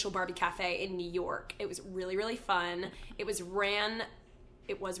the official Barbie Cafe in New York. It was really, really fun. It was run.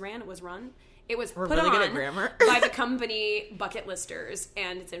 It was We're put really on good at grammar. by the company Bucket Listers,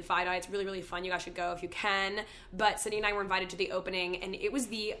 and it's in FiDi. It's really, really fun. You guys should go if you can. But Sydney and I were invited to the opening, and it was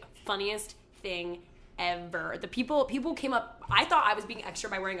the funniest thing ever. The people came up. I thought I was being extra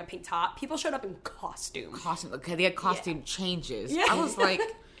by wearing a pink top. People showed up in costume. Okay, they had costume changes. Yeah. I was like,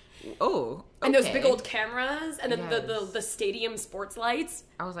 oh, okay. And those big old cameras, and then the stadium sports lights.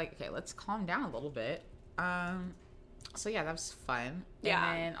 I was like, okay, let's calm down a little bit. So yeah, that was fun.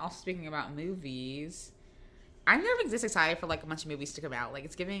 Yeah. And then also speaking about movies, I've never been this excited for like a bunch of movies to come out. Like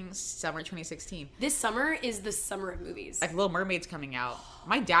it's giving summer 2016. This summer is the summer of movies. Like Little Mermaid's coming out.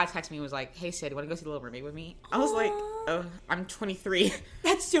 My dad texted me and was like, "Hey Sid, want to go see Little Mermaid with me?" I was like, "Oh, I'm 23."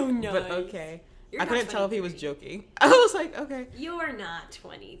 That's so nice. But okay. You're I couldn't 23. tell if he was joking. I was like, okay. You're not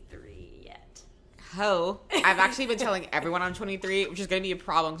 23 yet. I've actually been telling everyone I'm 23, which is going to be a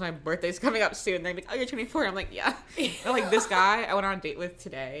problem because my birthday's coming up soon. They're like, oh, you're 24. I'm like, yeah. And like this guy I went on a date with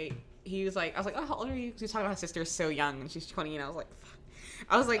today, he was like, I was like, oh, how old are you? Because he was talking about his sister is so young and she's 20. And I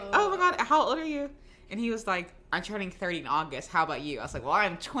was like, oh my God, how old are you? And he was like, I'm turning 30 in August. How about you? I was like, well,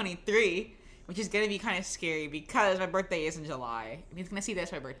 I'm 23. Which is going to be kind of scary because my birthday is in July. And he's going to see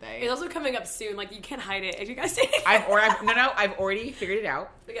this my birthday. It's also coming up soon. Like, you can't hide it. If you guys see it. I've already figured it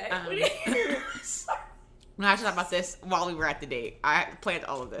out. Okay. No, I actually thought about this while we were at the date. I planned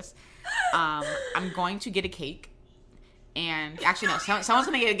all of this. I'm going to get a cake. And actually, no, someone's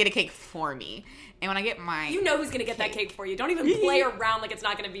going to get a cake for me. And when I get my... You know who's going to get that cake for you. Don't even play around like it's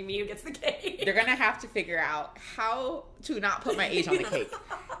not going to be me who gets the cake. They're going to have to figure out how to not put my age on the cake.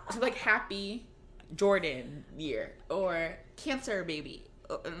 So like happy Jordan year or cancer baby.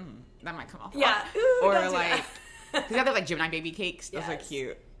 That might come off. Yeah. Or like... Because they have like Gemini baby cakes. Those are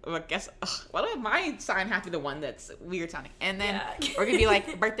cute. Well, I guess, why would my sign have to be the one that's weird sounding? And then we're gonna be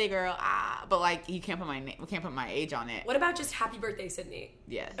like birthday girl, but like you can't put we can't put my age on it. What about just happy birthday, Sydney?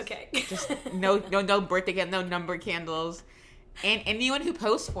 Yes. Okay. Just no birthday candles, no number candles, and anyone who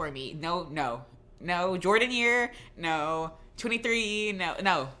posts for me, no Jordan year, no 23,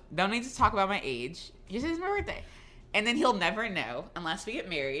 no, don't need to talk about my age. Just it's my birthday, and then he'll never know unless we get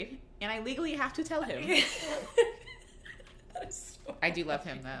married, and I legally have to tell him. I do love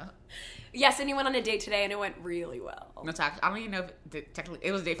him though. Yes, and he went on a date today and it went really well. No, I don't even know if technically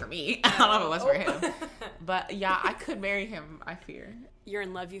it was a date for me. I don't know if it was for him. But yeah, I could marry him, I fear. You're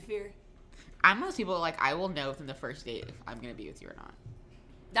in love, you fear? I'm one of those people like I will know within the first date if I'm gonna be with you or not.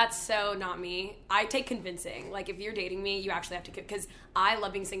 That's so not me. I take convincing. Like if you're dating me, you actually have to, because I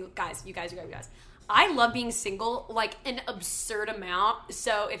love being single. Guys, you guys. I love being single like an absurd amount.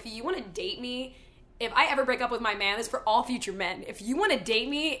 So if you want to date me, if I ever break up with my man, this is for all future men. If you want to date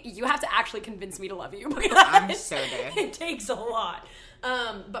me, you have to actually convince me to love you. I'm so dead. It takes a lot.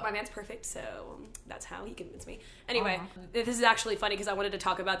 But my man's perfect, so that's how he convinced me. Anyway, This is actually funny because I wanted to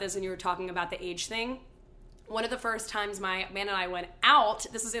talk about this and you were talking about the age thing. One of the first times my man and I went out,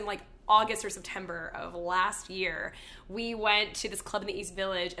 this was in like August or September of last year, we went to this club in the East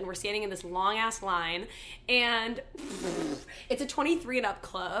Village and we're standing in this long ass line and it's a 23 and up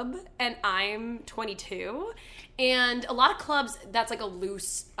club and I'm 22 and a lot of clubs that's like a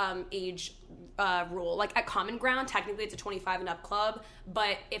loose age rule. Like at Common Ground, technically it's a 25 and up club,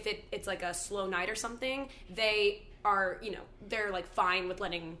 but if it's like a slow night or something, they are, they're like fine with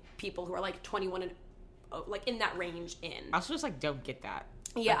letting people who are like 21 and like in that range in. I also just like don't get that.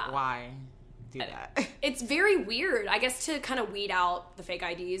 Yeah. Like, why? do that. It's very weird, I guess, to kind of weed out the fake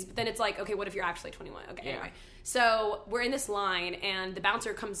IDs. But then it's like, okay, what if you're actually 21? Okay, Yeah. anyway. So we're in this line, and the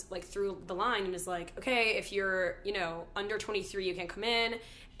bouncer comes like through the line and is like, okay, if you're, under 23, you can't come in.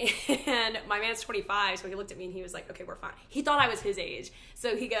 And my man's 25, so he looked at me and he was like, okay, we're fine. He thought I was his age.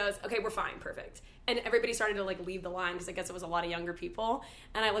 So he goes, okay, we're fine, perfect. And everybody started to like leave the line because I guess it was a lot of younger people.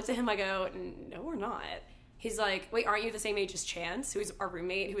 And I looked at him, I go, no, we're not. He's like, wait, aren't you the same age as Chance, who's our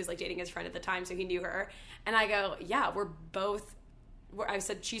roommate, who was like dating his friend at the time, so he knew her. And I go, yeah, I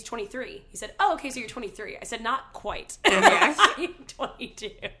said, she's 23. He said, oh, okay, so you're 23. I said, not quite. Yes. I'm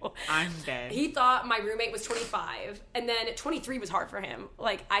 22. I'm dead. He thought my roommate was 25, and then 23 was hard for him.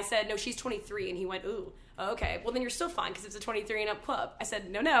 Like, I said, no, she's 23, and he went, ooh, okay, well, then you're still fine, because it's a 23 and up club. I said,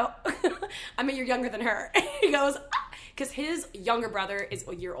 no, I mean, you're younger than her. He goes, because his younger brother is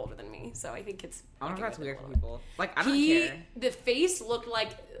a year older than me, so I think it's... I don't know if that's weird for people. Like, I don't care. The face looked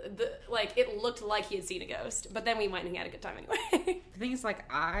like... it looked like he had seen a ghost, but then we went and he had a good time anyway. The thing is, like,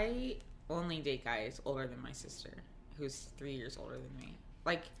 I only date guys older than my sister, who's 3 years older than me.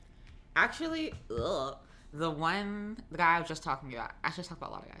 Like, actually, the guy I was just talking about, I just talked about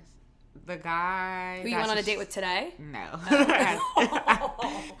a lot of guys. The guy... Who you went on a date with today? No.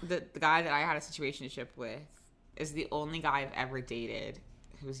 The guy that I had a situationship with is the only guy I've ever dated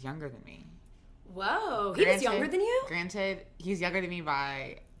who's younger than me. Whoa, he was younger than you? Granted, he's younger than me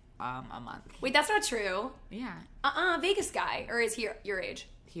by a month. Wait, that's not true. Yeah. Vegas guy, or is he your age?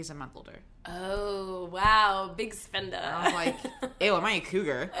 He's a month older. Oh, wow, big spender. I was like, ew, am I a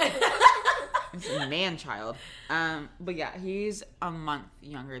cougar? It's a man-child. But yeah, he's a month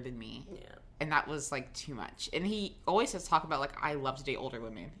younger than me. Yeah. And that was like too much. And he always says talk about like, I love to date older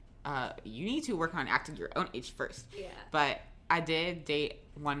women. You need to work on acting your own age first. Yeah. But I did date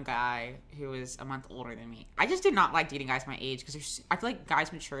one guy who was a month older than me. I just did not like dating guys my age because I feel like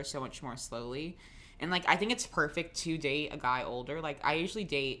guys mature so much more slowly. And, like, I think it's perfect to date a guy older. Like, I usually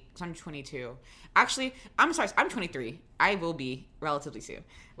date, because I'm 22. Actually, I'm sorry, I'm 23. I will be relatively soon.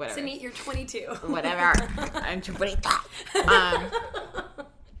 Whatever. Sydney, you're 22. Whatever. I'm 23.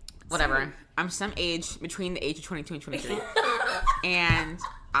 Whatever. I'm some age between the age of 22 and 23. And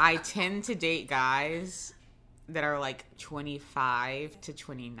I tend to date guys that are, like, 25 to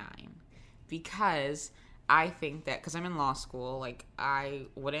 29. Because I think that, because I'm in law school, like, I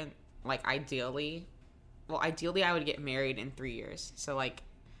wouldn't, like, ideally I would get married in 3 years. So, like,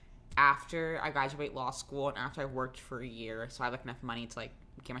 after I graduate law school and after I worked for a year, so I have, like, enough money to, like,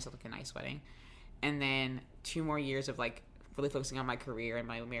 get myself, like, a nice wedding. And then 2 more years of, like, really focusing on my career and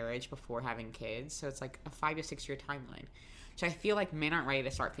my marriage before having kids. So it's, like, a 5 to 6 year timeline. So I feel like men aren't ready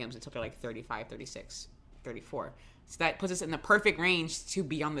to start families until they're, like, 35, 36, 34. So that puts us in the perfect range to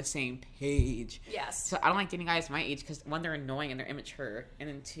be on the same page. Yes. So I don't like dating guys my age because, one, they're annoying and they're immature. And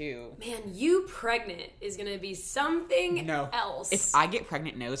then, 2... Man, you pregnant is going to be something else. If I get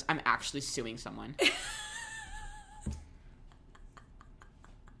pregnant nose, I'm actually suing someone.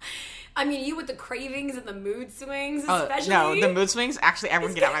 I mean, you with the cravings and the mood swings, especially. No, the mood swings, actually,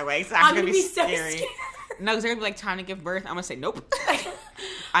 everyone get out of my way. It's actually going to be scary. So scared. No, because they're going to be like, time to give birth. I'm going to say, nope.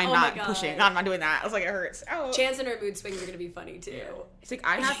 I'm not pushing. No, I'm not doing that. I was like, it hurts. Oh. Chance and her mood swings are going to be funny, too. Yeah. It's like,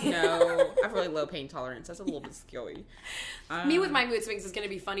 I have really low pain tolerance. That's a little bit scary. Me with my mood swings is going to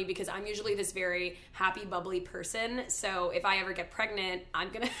be funny because I'm usually this very happy, bubbly person. So if I ever get pregnant, I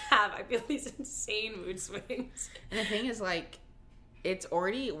feel these insane mood swings. And the thing is, like, it's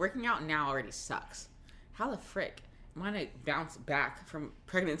already, working out now already sucks. How the frick am I going to bounce back from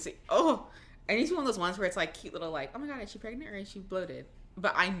pregnancy? Oh, and it's one of those ones where it's like cute little like, oh my god, is she pregnant or is she bloated?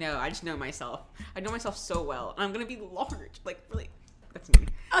 But I just know myself. I know myself so well. And I'm going to be large. Like, really, that's me.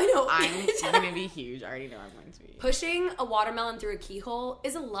 I know. I'm going to be huge. I already know I'm going to be. Pushing a watermelon through a keyhole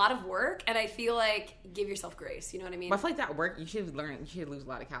is a lot of work. And I feel like, give yourself grace. You know what I mean? But I feel like that work, you should lose a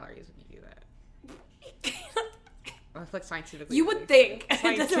lot of calories when you do that. I feel like scientifically. You would think.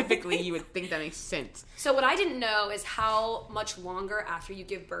 Scientifically, you would think that makes sense. So what I didn't know is how much longer after you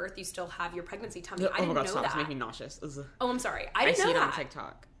give birth you still have your pregnancy tummy. I didn't know that. It's making me nauseous. Oh, I'm sorry. I didn't know that. I see it on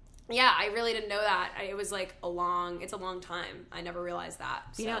TikTok. Yeah, I really didn't know that. It was like it's a long time. I never realized that.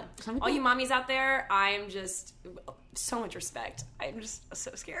 So, you know, all you mommies out there, I am just so much respect. I'm just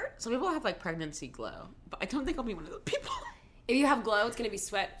so scared. Some people have like pregnancy glow, but I don't think I'll be one of those people. If you have glow, it's going to be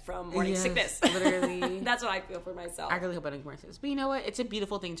sweat from morning sickness. Literally. That's what I feel for myself. I really hope I don't get morning sickness. But you know what? It's a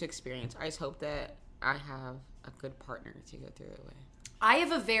beautiful thing to experience. I just hope that I have a good partner to go through it with. I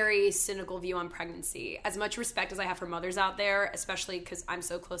have a very cynical view on pregnancy. As much respect as I have for mothers out there, especially because I'm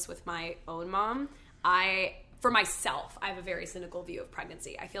so close with my own mom, for myself, I have a very cynical view of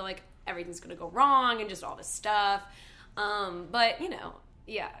pregnancy. I feel like everything's going to go wrong and just all this stuff. But, you know,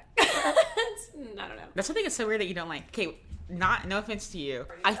 Yeah. I don't know. That's something that's so weird that you don't like. Okay, no offense to you.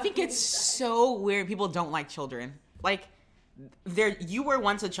 I think it's so weird people don't like children. Like, you were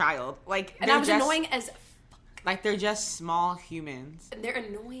once a child. Like, and I was annoying as fuck. Like, they're just small humans. And they're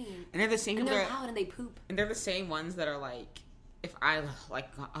annoying. And they're the same people. And they're loud and they poop. And they're the same ones that are like, if I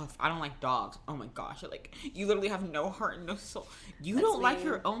don't like dogs, oh my gosh, like, you literally have no heart and no soul. You don't weird. Like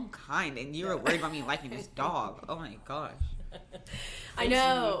your own kind, and you're worried about me liking this dog. Oh my gosh. I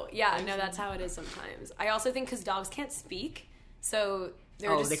know. Yeah, no, that's how it is sometimes. I also think because dogs can't speak, so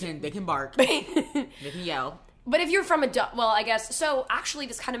they're just... they can bark. They can yell. But if you're from well, I guess, so actually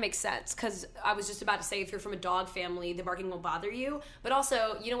this kind of makes sense, because I was just about to say if you're from a dog family, the barking won't bother you. But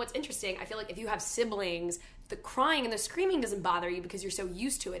also, you know what's interesting? I feel like if you have siblings, the crying and the screaming doesn't bother you because you're so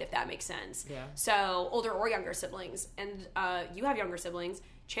used to it, if that makes sense. Yeah. So, older or younger siblings. And you have younger siblings,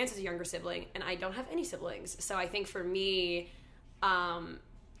 Chance is a younger sibling, and I don't have any siblings. So I think for me, I'm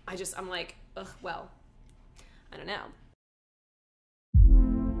like, ugh, well, I don't know.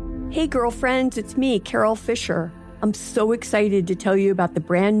 Hey girlfriends, it's me, Carol Fisher. I'm so excited to tell you about the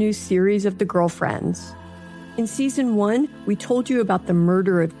brand new series of The Girlfriends. In season 1, we told you about the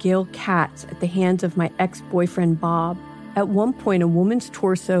murder of Gail Katz at the hands of my ex-boyfriend Bob. At one point, a woman's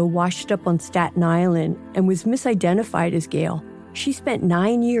torso washed up on Staten Island and was misidentified as Gail. She spent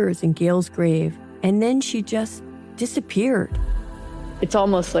 9 years in Gail's grave, and then she just disappeared. It's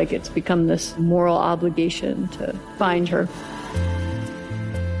almost like it's become this moral obligation to find her.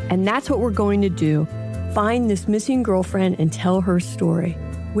 And that's what we're going to do. Find this missing girlfriend and tell her story.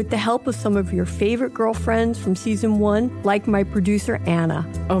 With the help of some of your favorite girlfriends from season 1, like my producer, Anna.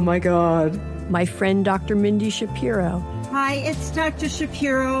 Oh my God. My friend, Dr. Mindy Shapiro. Hi, it's Dr.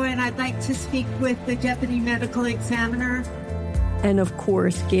 Shapiro, and I'd like to speak with the deputy medical examiner. And of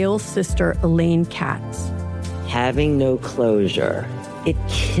course, Gail's sister, Elaine Katz. Having no closure, it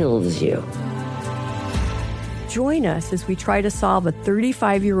kills you. Join us as we try to solve a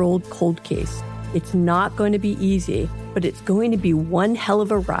 35-year-old cold case. It's not going to be easy, but it's going to be one hell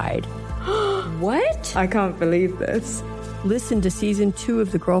of a ride. What? I can't believe this. Listen to season 2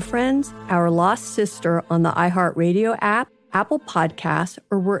 of The Girlfriends, Our Lost Sister on the iHeartRadio app, Apple Podcasts,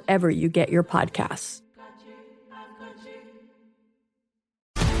 or wherever you get your podcasts.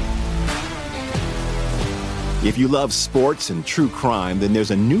 If you love sports and true crime, then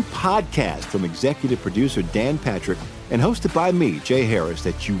there's a new podcast from executive producer Dan Patrick and hosted by me, Jay Harris,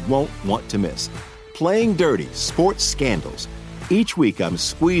 that you won't want to miss. Playing Dirty: Sports Scandals. Each week, I'm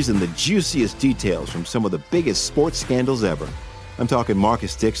squeezing the juiciest details from some of the biggest sports scandals ever. I'm talking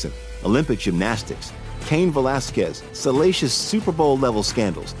Marcus Dixon, Olympic gymnastics, Cain Velasquez, salacious Super Bowl-level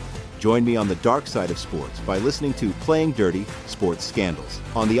scandals. Join me on the dark side of sports by listening to Playing Dirty: Sports Scandals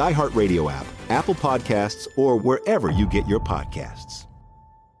on the iHeartRadio app, Apple Podcasts, or wherever you get your podcasts.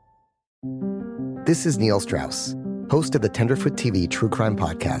 This is Neil Strauss, host of the Tenderfoot TV True Crime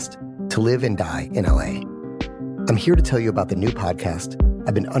Podcast, To Live and Die in LA. I'm here to tell you about the new podcast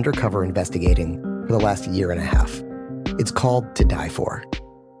I've been undercover investigating for the last year and a half. It's called To Die For.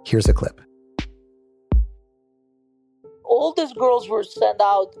 Here's a clip. All these girls were sent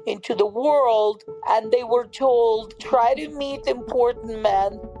out into the world and they were told, try to meet important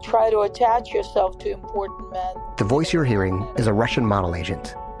men, try to attach yourself to important men. The voice you're hearing is a Russian model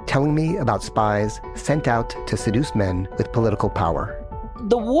agent telling me about spies sent out to seduce men with political power.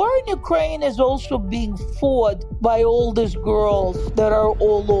 The war in Ukraine is also being fought by all these girls that are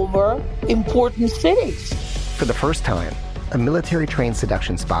all over important cities. For the first time, a military-trained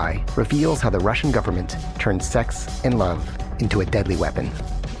seduction spy reveals how the Russian government turned sex and love into a deadly weapon.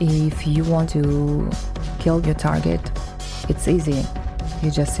 If you want to kill your target, it's easy.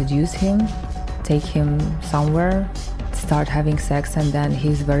 You just seduce him, take him somewhere, start having sex, and then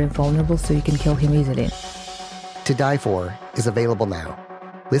he's very vulnerable, so you can kill him easily. To Die For is available now.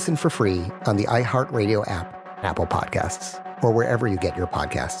 Listen for free on the iHeartRadio app, Apple Podcasts, or wherever you get your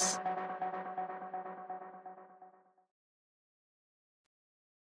podcasts.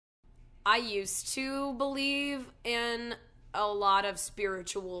 I used to believe in a lot of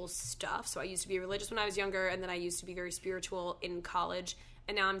spiritual stuff. So I used to be religious when I was younger, and then I used to be very spiritual in college,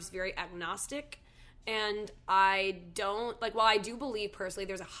 and now I'm just very agnostic. And I don't, while I do believe personally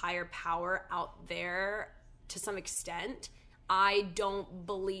there's a higher power out there to some extent, I don't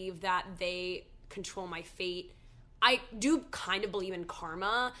believe that they control my fate. I do kind of believe in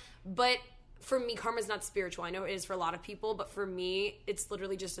karma, but for me, karma is not spiritual. I know it is for a lot of people, but for me, it's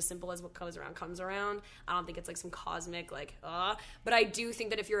literally just as simple as what goes around comes around. I don't think it's some cosmic, but I do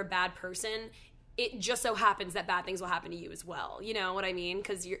think that if you're a bad person, it just so happens that bad things will happen to you as well. You know what I mean?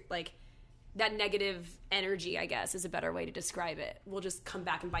 Because you're that negative energy, I guess, is a better way to describe it, will just come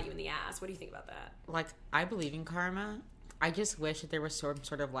back and bite you in the ass. What do you think about that? Like, I believe in karma. I just wish that there was some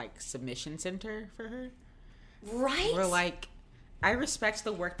sort of, like, submission center for her. Right? Where, like, I respect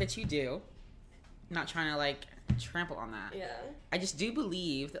the work that you do. I'm not trying to, like, trample on that. Yeah. I just do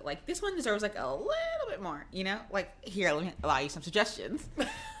believe that, like, this one deserves, like, a little bit more, you know? Like, here, let me allow you some suggestions.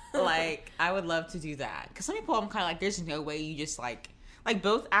 Like, I would love to do that. Because some people, I'm kind of like, there's no way you just, like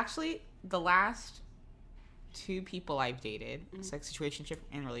both, actually, the last 2 people I've dated, it's like situationship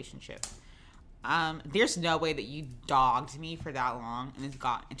and relationship, there's no way that you dogged me for that long and then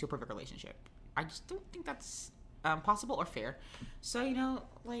got into a perfect relationship. I just don't think that's possible or fair. So, you know,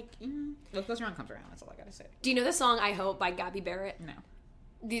 like, what goes around comes around. That's all I gotta say. Do you know the song I Hope by Gabby Barrett? No.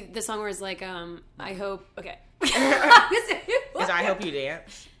 The song where it's like, I hope... Okay. Is I Hope You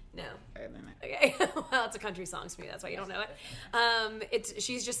Dance? No. Okay. Well, it's a country song to me. That's why you don't know it.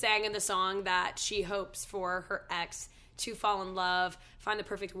 She's just saying in the song that she hopes for her ex to fall in love, find the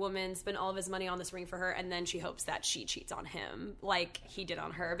perfect woman, spend all of his money on this ring for her, and then she hopes that she cheats on him like he did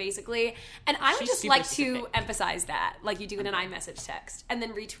on her, basically. And I would just like to emphasize that, like you do in an iMessage text, and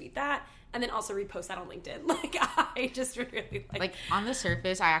then retweet that, and then also repost that on LinkedIn. Like, I just really like on the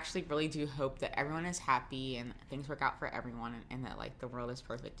surface, I actually really do hope that everyone is happy and things work out for everyone, and that, like, the world is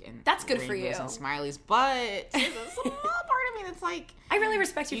perfect and that's good for you and smileys. But there's a small part of me that's like, I really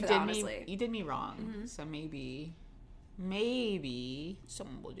respect you for that, honestly. You did me wrong, so maybe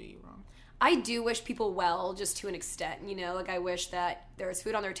someone will do you wrong. I do wish people well, just to an extent, you know? Like, I wish that there was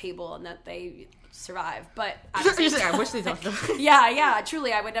food on their table and that they survive, but... I wish they don't. Yeah,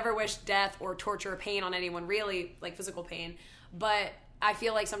 truly. I would never wish death or torture or pain on anyone, really, like physical pain. But I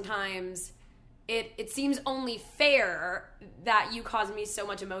feel like sometimes it seems only fair that you cause me so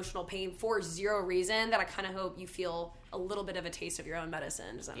much emotional pain for zero reason that I kind of hope you feel a little bit of a taste of your own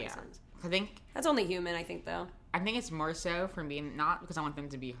medicine. Does that make sense? I think... That's only human, I think, though. I think it's more so for me, not because I want them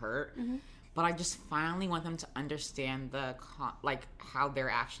to be hurt, but I just finally want them to understand how their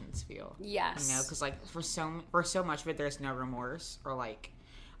actions feel. Yes. You know, because, like, for so much of it, there's no remorse or, like,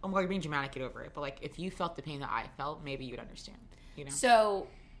 oh my God, you're being dramatic, get over it. But, like, if you felt the pain that I felt, maybe you would understand, you know? So,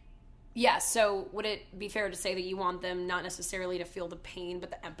 yeah, so would it be fair to say that you want them not necessarily to feel the pain,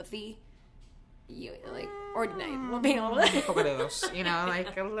 but the empathy? You, like, or no, being a little bit. You know,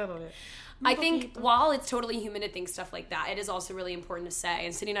 like, a little bit. I think while it's totally human to think stuff like that, it is also really important to say,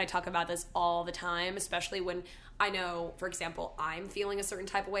 and Sydney and I talk about this all the time, especially when I know, for example, I'm feeling a certain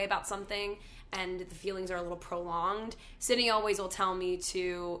type of way about something and the feelings are a little prolonged. Sydney always will tell me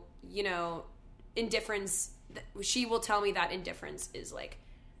to, you know, indifference, she will tell me that indifference is, like,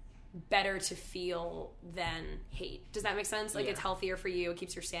 better to feel than hate. Does that make sense? Like, it's healthier for you, it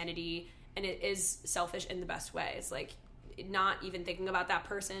keeps your sanity, and it is selfish in the best way. It's like, not even thinking about that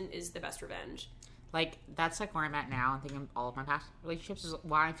person is the best revenge. Like, that's, like, where I'm at now. I'm thinking all of my past relationships is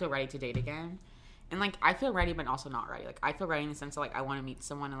why I feel ready to date again. And, like, I feel ready, but also not ready. Like, I feel ready in the sense of, like, I want to meet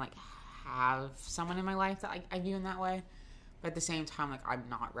someone and, like, have someone in my life that I view in that way. But at the same time, like, I'm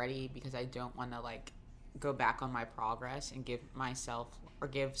not ready because I don't want to, like, go back on my progress and give myself or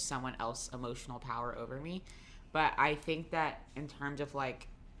give someone else emotional power over me. But I think that in terms of, like,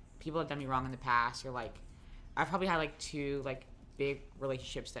 people have done me wrong in the past, or, like, I've probably had, like, 2, like, big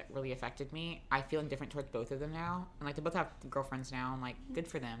relationships that really affected me. I feel indifferent towards both of them now. And, like, they both have girlfriends now. And, like, good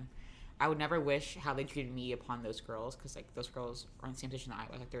for them. I would never wish how they treated me upon those girls. Because, like, those girls are in the same position that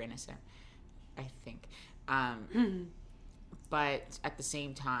I was. Like, they're innocent, I think. But at the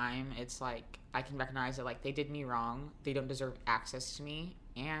same time, it's, like, I can recognize that, like, they did me wrong. They don't deserve access to me.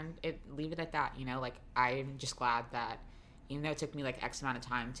 And leave it at that, you know? Like, I'm just glad that even though it took me, like, X amount of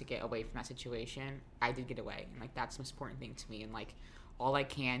time to get away from that situation, I did get away. And, like, that's the most important thing to me. And, like, all I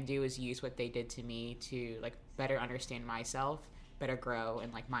can do is use what they did to me to, like, better understand myself, better grow,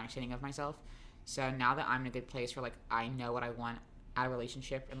 and, like, my understanding of myself. So now that I'm in a good place where, like, I know what I want out of a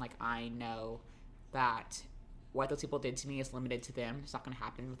relationship, and, like, I know that what those people did to me is limited to them. It's not going to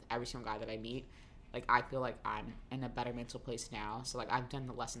happen with every single guy that I meet. Like, I feel like I'm in a better mental place now. So, like, I've done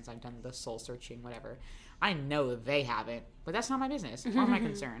the lessons. I've done the soul searching, whatever. I know that they haven't, but that's not my business or my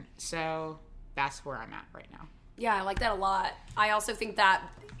concern. So that's where I'm at right now. Yeah, I like that a lot. I also think that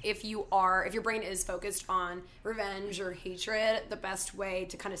if your brain is focused on revenge or hatred, the best way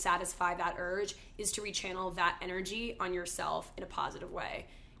to kind of satisfy that urge is to rechannel that energy on yourself in a positive way.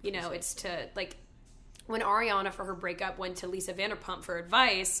 You know, it's to, like, when Ariana, for her breakup, went to Lisa Vanderpump for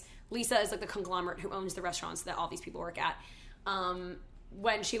advice. Lisa is, like, the conglomerate who owns the restaurants that all these people work at.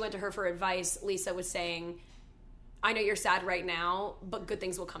 When she went to her for advice, Lisa was saying, I know you're sad right now, but good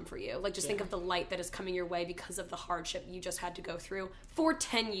things will come for you. Like, just think of the light that is coming your way because of the hardship you just had to go through for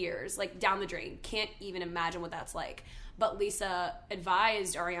 10 years, like, down the drain. Can't even imagine what that's like. But Lisa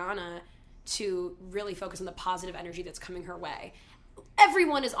advised Ariana to really focus on the positive energy that's coming her way.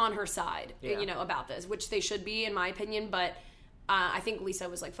 Everyone is on her side, you know, about this, which they should be, in my opinion, but I think Lisa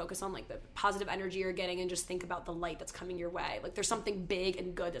was, like, focused on, like, the positive energy you're getting and just think about the light that's coming your way. Like, there's something big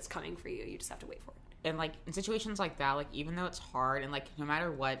and good that's coming for you. You just have to wait for it. And, like, in situations like that, like, even though it's hard and, like, no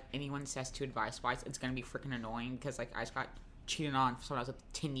matter what anyone says to advice-wise, it's going to be freaking annoying because, like, I just got cheated on for someone I was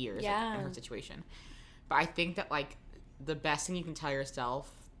with 10 years like, in her situation. But I think that, like, the best thing you can tell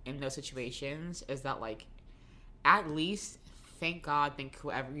yourself in those situations is that, like, at least thank God, thank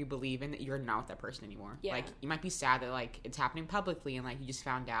whoever you believe in that you're not with that person anymore. Yeah. Like, you might be sad that, like, it's happening publicly and, like, you just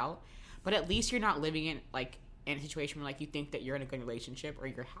found out. But at least you're not living in, like, in a situation where, like, you think that you're in a good relationship or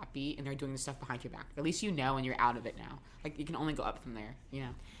you're happy and they're doing this stuff behind your back. At least you know and you're out of it now. Like, you can only go up from there, you know?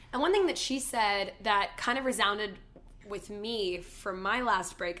 And one thing that she said that kind of resounded with me from my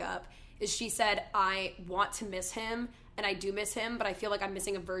last breakup is she said, I want to miss him and I do miss him, but I feel like I'm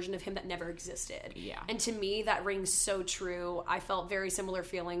missing a version of him that never existed. Yeah. And to me, that rings so true. I felt very similar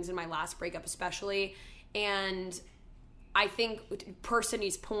feelings in my last breakup especially. And I think, per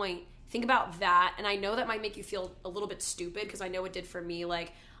Sydney's point, think about that, and I know that might make you feel a little bit stupid because I know it did for me.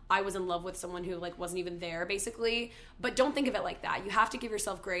 Like, I was in love with someone who, like, wasn't even there, basically. But don't think of it like that. You have to give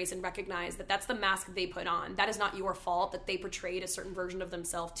yourself grace and recognize that that's the mask they put on. That is not your fault that they portrayed a certain version of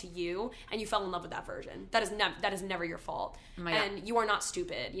themselves to you, and you fell in love with that version. That is never your fault. And you are not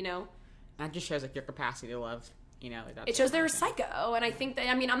stupid, you know? That just shows, like, your capacity to love, you know? Like, it shows they're a psycho, and I think that,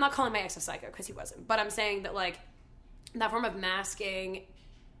 I mean, I'm not calling my ex a psycho because he wasn't, but I'm saying that, like, that form of masking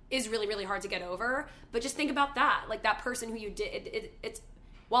is really, really hard to get over. But just think about that. Like, that person who you did, it's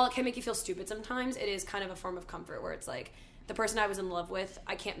while it can make you feel stupid sometimes, it is kind of a form of comfort where it's like, the person I was in love with,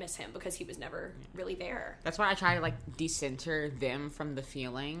 I can't miss him because he was never really there. That's why I try to, like, decenter them from the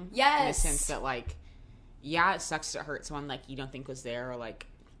feeling. Yes. In the sense that, like, yeah, it sucks to hurt someone, like, you don't think was there or, like,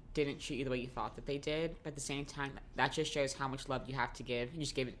 didn't treat you the way you thought that they did, but at the same time, that just shows how much love you have to give. You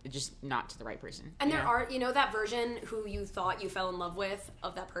just gave it just not to the right person. And there are, you know, that version who you thought you fell in love with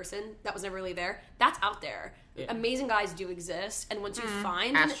of that person that was never really there, that's out there. Yeah. Amazing guys do exist, and once you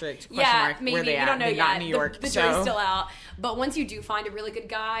find asterisk, mark, maybe where they you don't know They're yet. Not in New York, the jury's still out. But once you do find a really good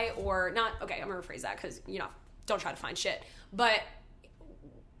guy, or not, okay, I'm gonna rephrase that because, you know, don't try to find shit. But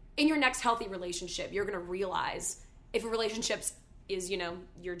in your next healthy relationship, you're gonna realize if a relationship is, you know,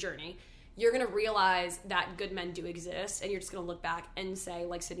 your journey, you're going to realize that good men do exist, and you're just going to look back and say,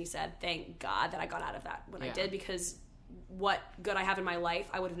 like Sydney said, thank God that I got out of that when I did, because what good I have in my life,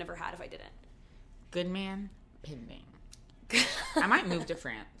 I would have never had if I didn't. Good man, pending. I might move to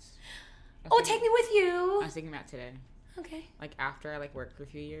France. Take me with you. I was thinking about today. Okay. Like, after I, like, worked for a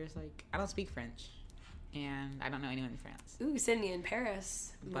few years, like, I don't speak French, and I don't know anyone in France. Ooh, Sydney in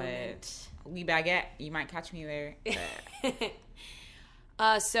Paris. But, oui baguette, you might catch me there.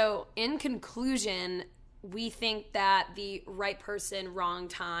 So, in conclusion, we think that the right person, wrong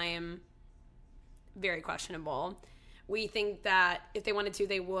time, very questionable. We think that if they wanted to,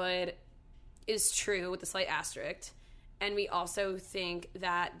 they would, is true with a slight asterisk. And we also think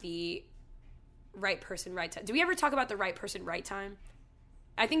that the right person, right time. Do we ever talk about the right person, right time?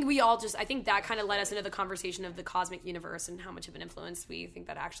 I think I think that kind of led us into the conversation of the cosmic universe and how much of an influence we think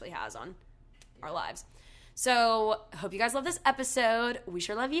that actually has on our lives. So, hope you guys love this episode. We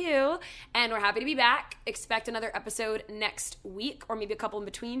sure love you. And we're happy to be back. Expect another episode next week, or maybe a couple in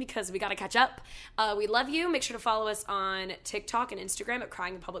between, because we got to catch up. We love you. Make sure to follow us on TikTok and Instagram at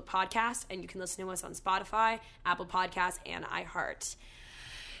Crying in Public Podcast. And you can listen to us on Spotify, Apple Podcasts, and iHeart.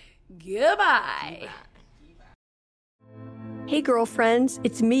 Goodbye. Hey girlfriends,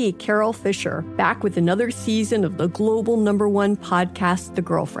 it's me, Carol Fisher, back with another season of the global #1 podcast, The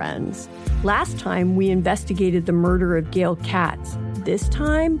Girlfriends. Last time, we investigated the murder of Gail Katz. This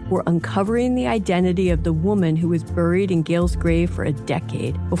time, we're uncovering the identity of the woman who was buried in Gail's grave for a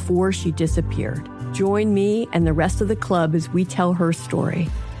decade before she disappeared. Join me and the rest of the club as we tell her story.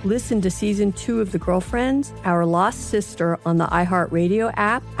 Listen to Season 2 of The Girlfriends, Our Lost Sister on the iHeartRadio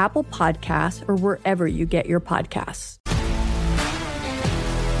app, Apple Podcasts, or wherever you get your podcasts.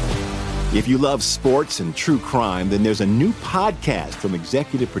 If you love sports and true crime, then there's a new podcast from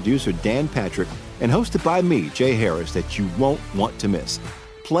executive producer Dan Patrick and hosted by me, Jay Harris, that you won't want to miss.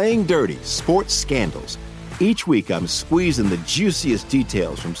 Playing Dirty: Sports Scandals. Each week, I'm squeezing the juiciest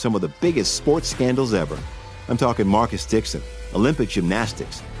details from some of the biggest sports scandals ever. I'm talking Marcus Dixon, Olympic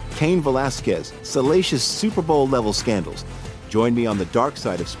gymnastics, Cain Velasquez, salacious Super Bowl-level scandals. Join me on the dark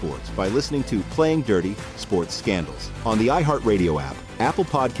side of sports by listening to Playing Dirty Sports Scandals on the iHeartRadio app, Apple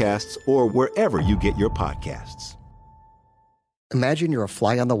Podcasts, or wherever you get your podcasts. Imagine you're a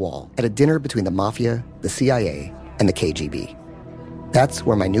fly on the wall at a dinner between the mafia, the CIA, and the KGB. That's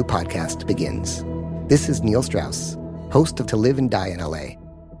where my new podcast begins. This is Neil Strauss, host of To Live and Die in LA,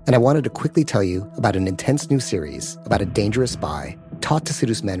 and I wanted to quickly tell you about an intense new series about a dangerous spy taught to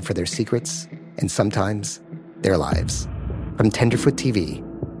seduce men for their secrets and sometimes their lives. From Tenderfoot TV,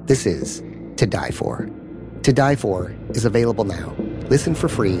 this is To Die For. To Die For is available now. Listen for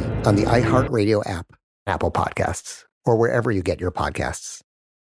free on the iHeartRadio app, Apple Podcasts, or wherever you get your podcasts.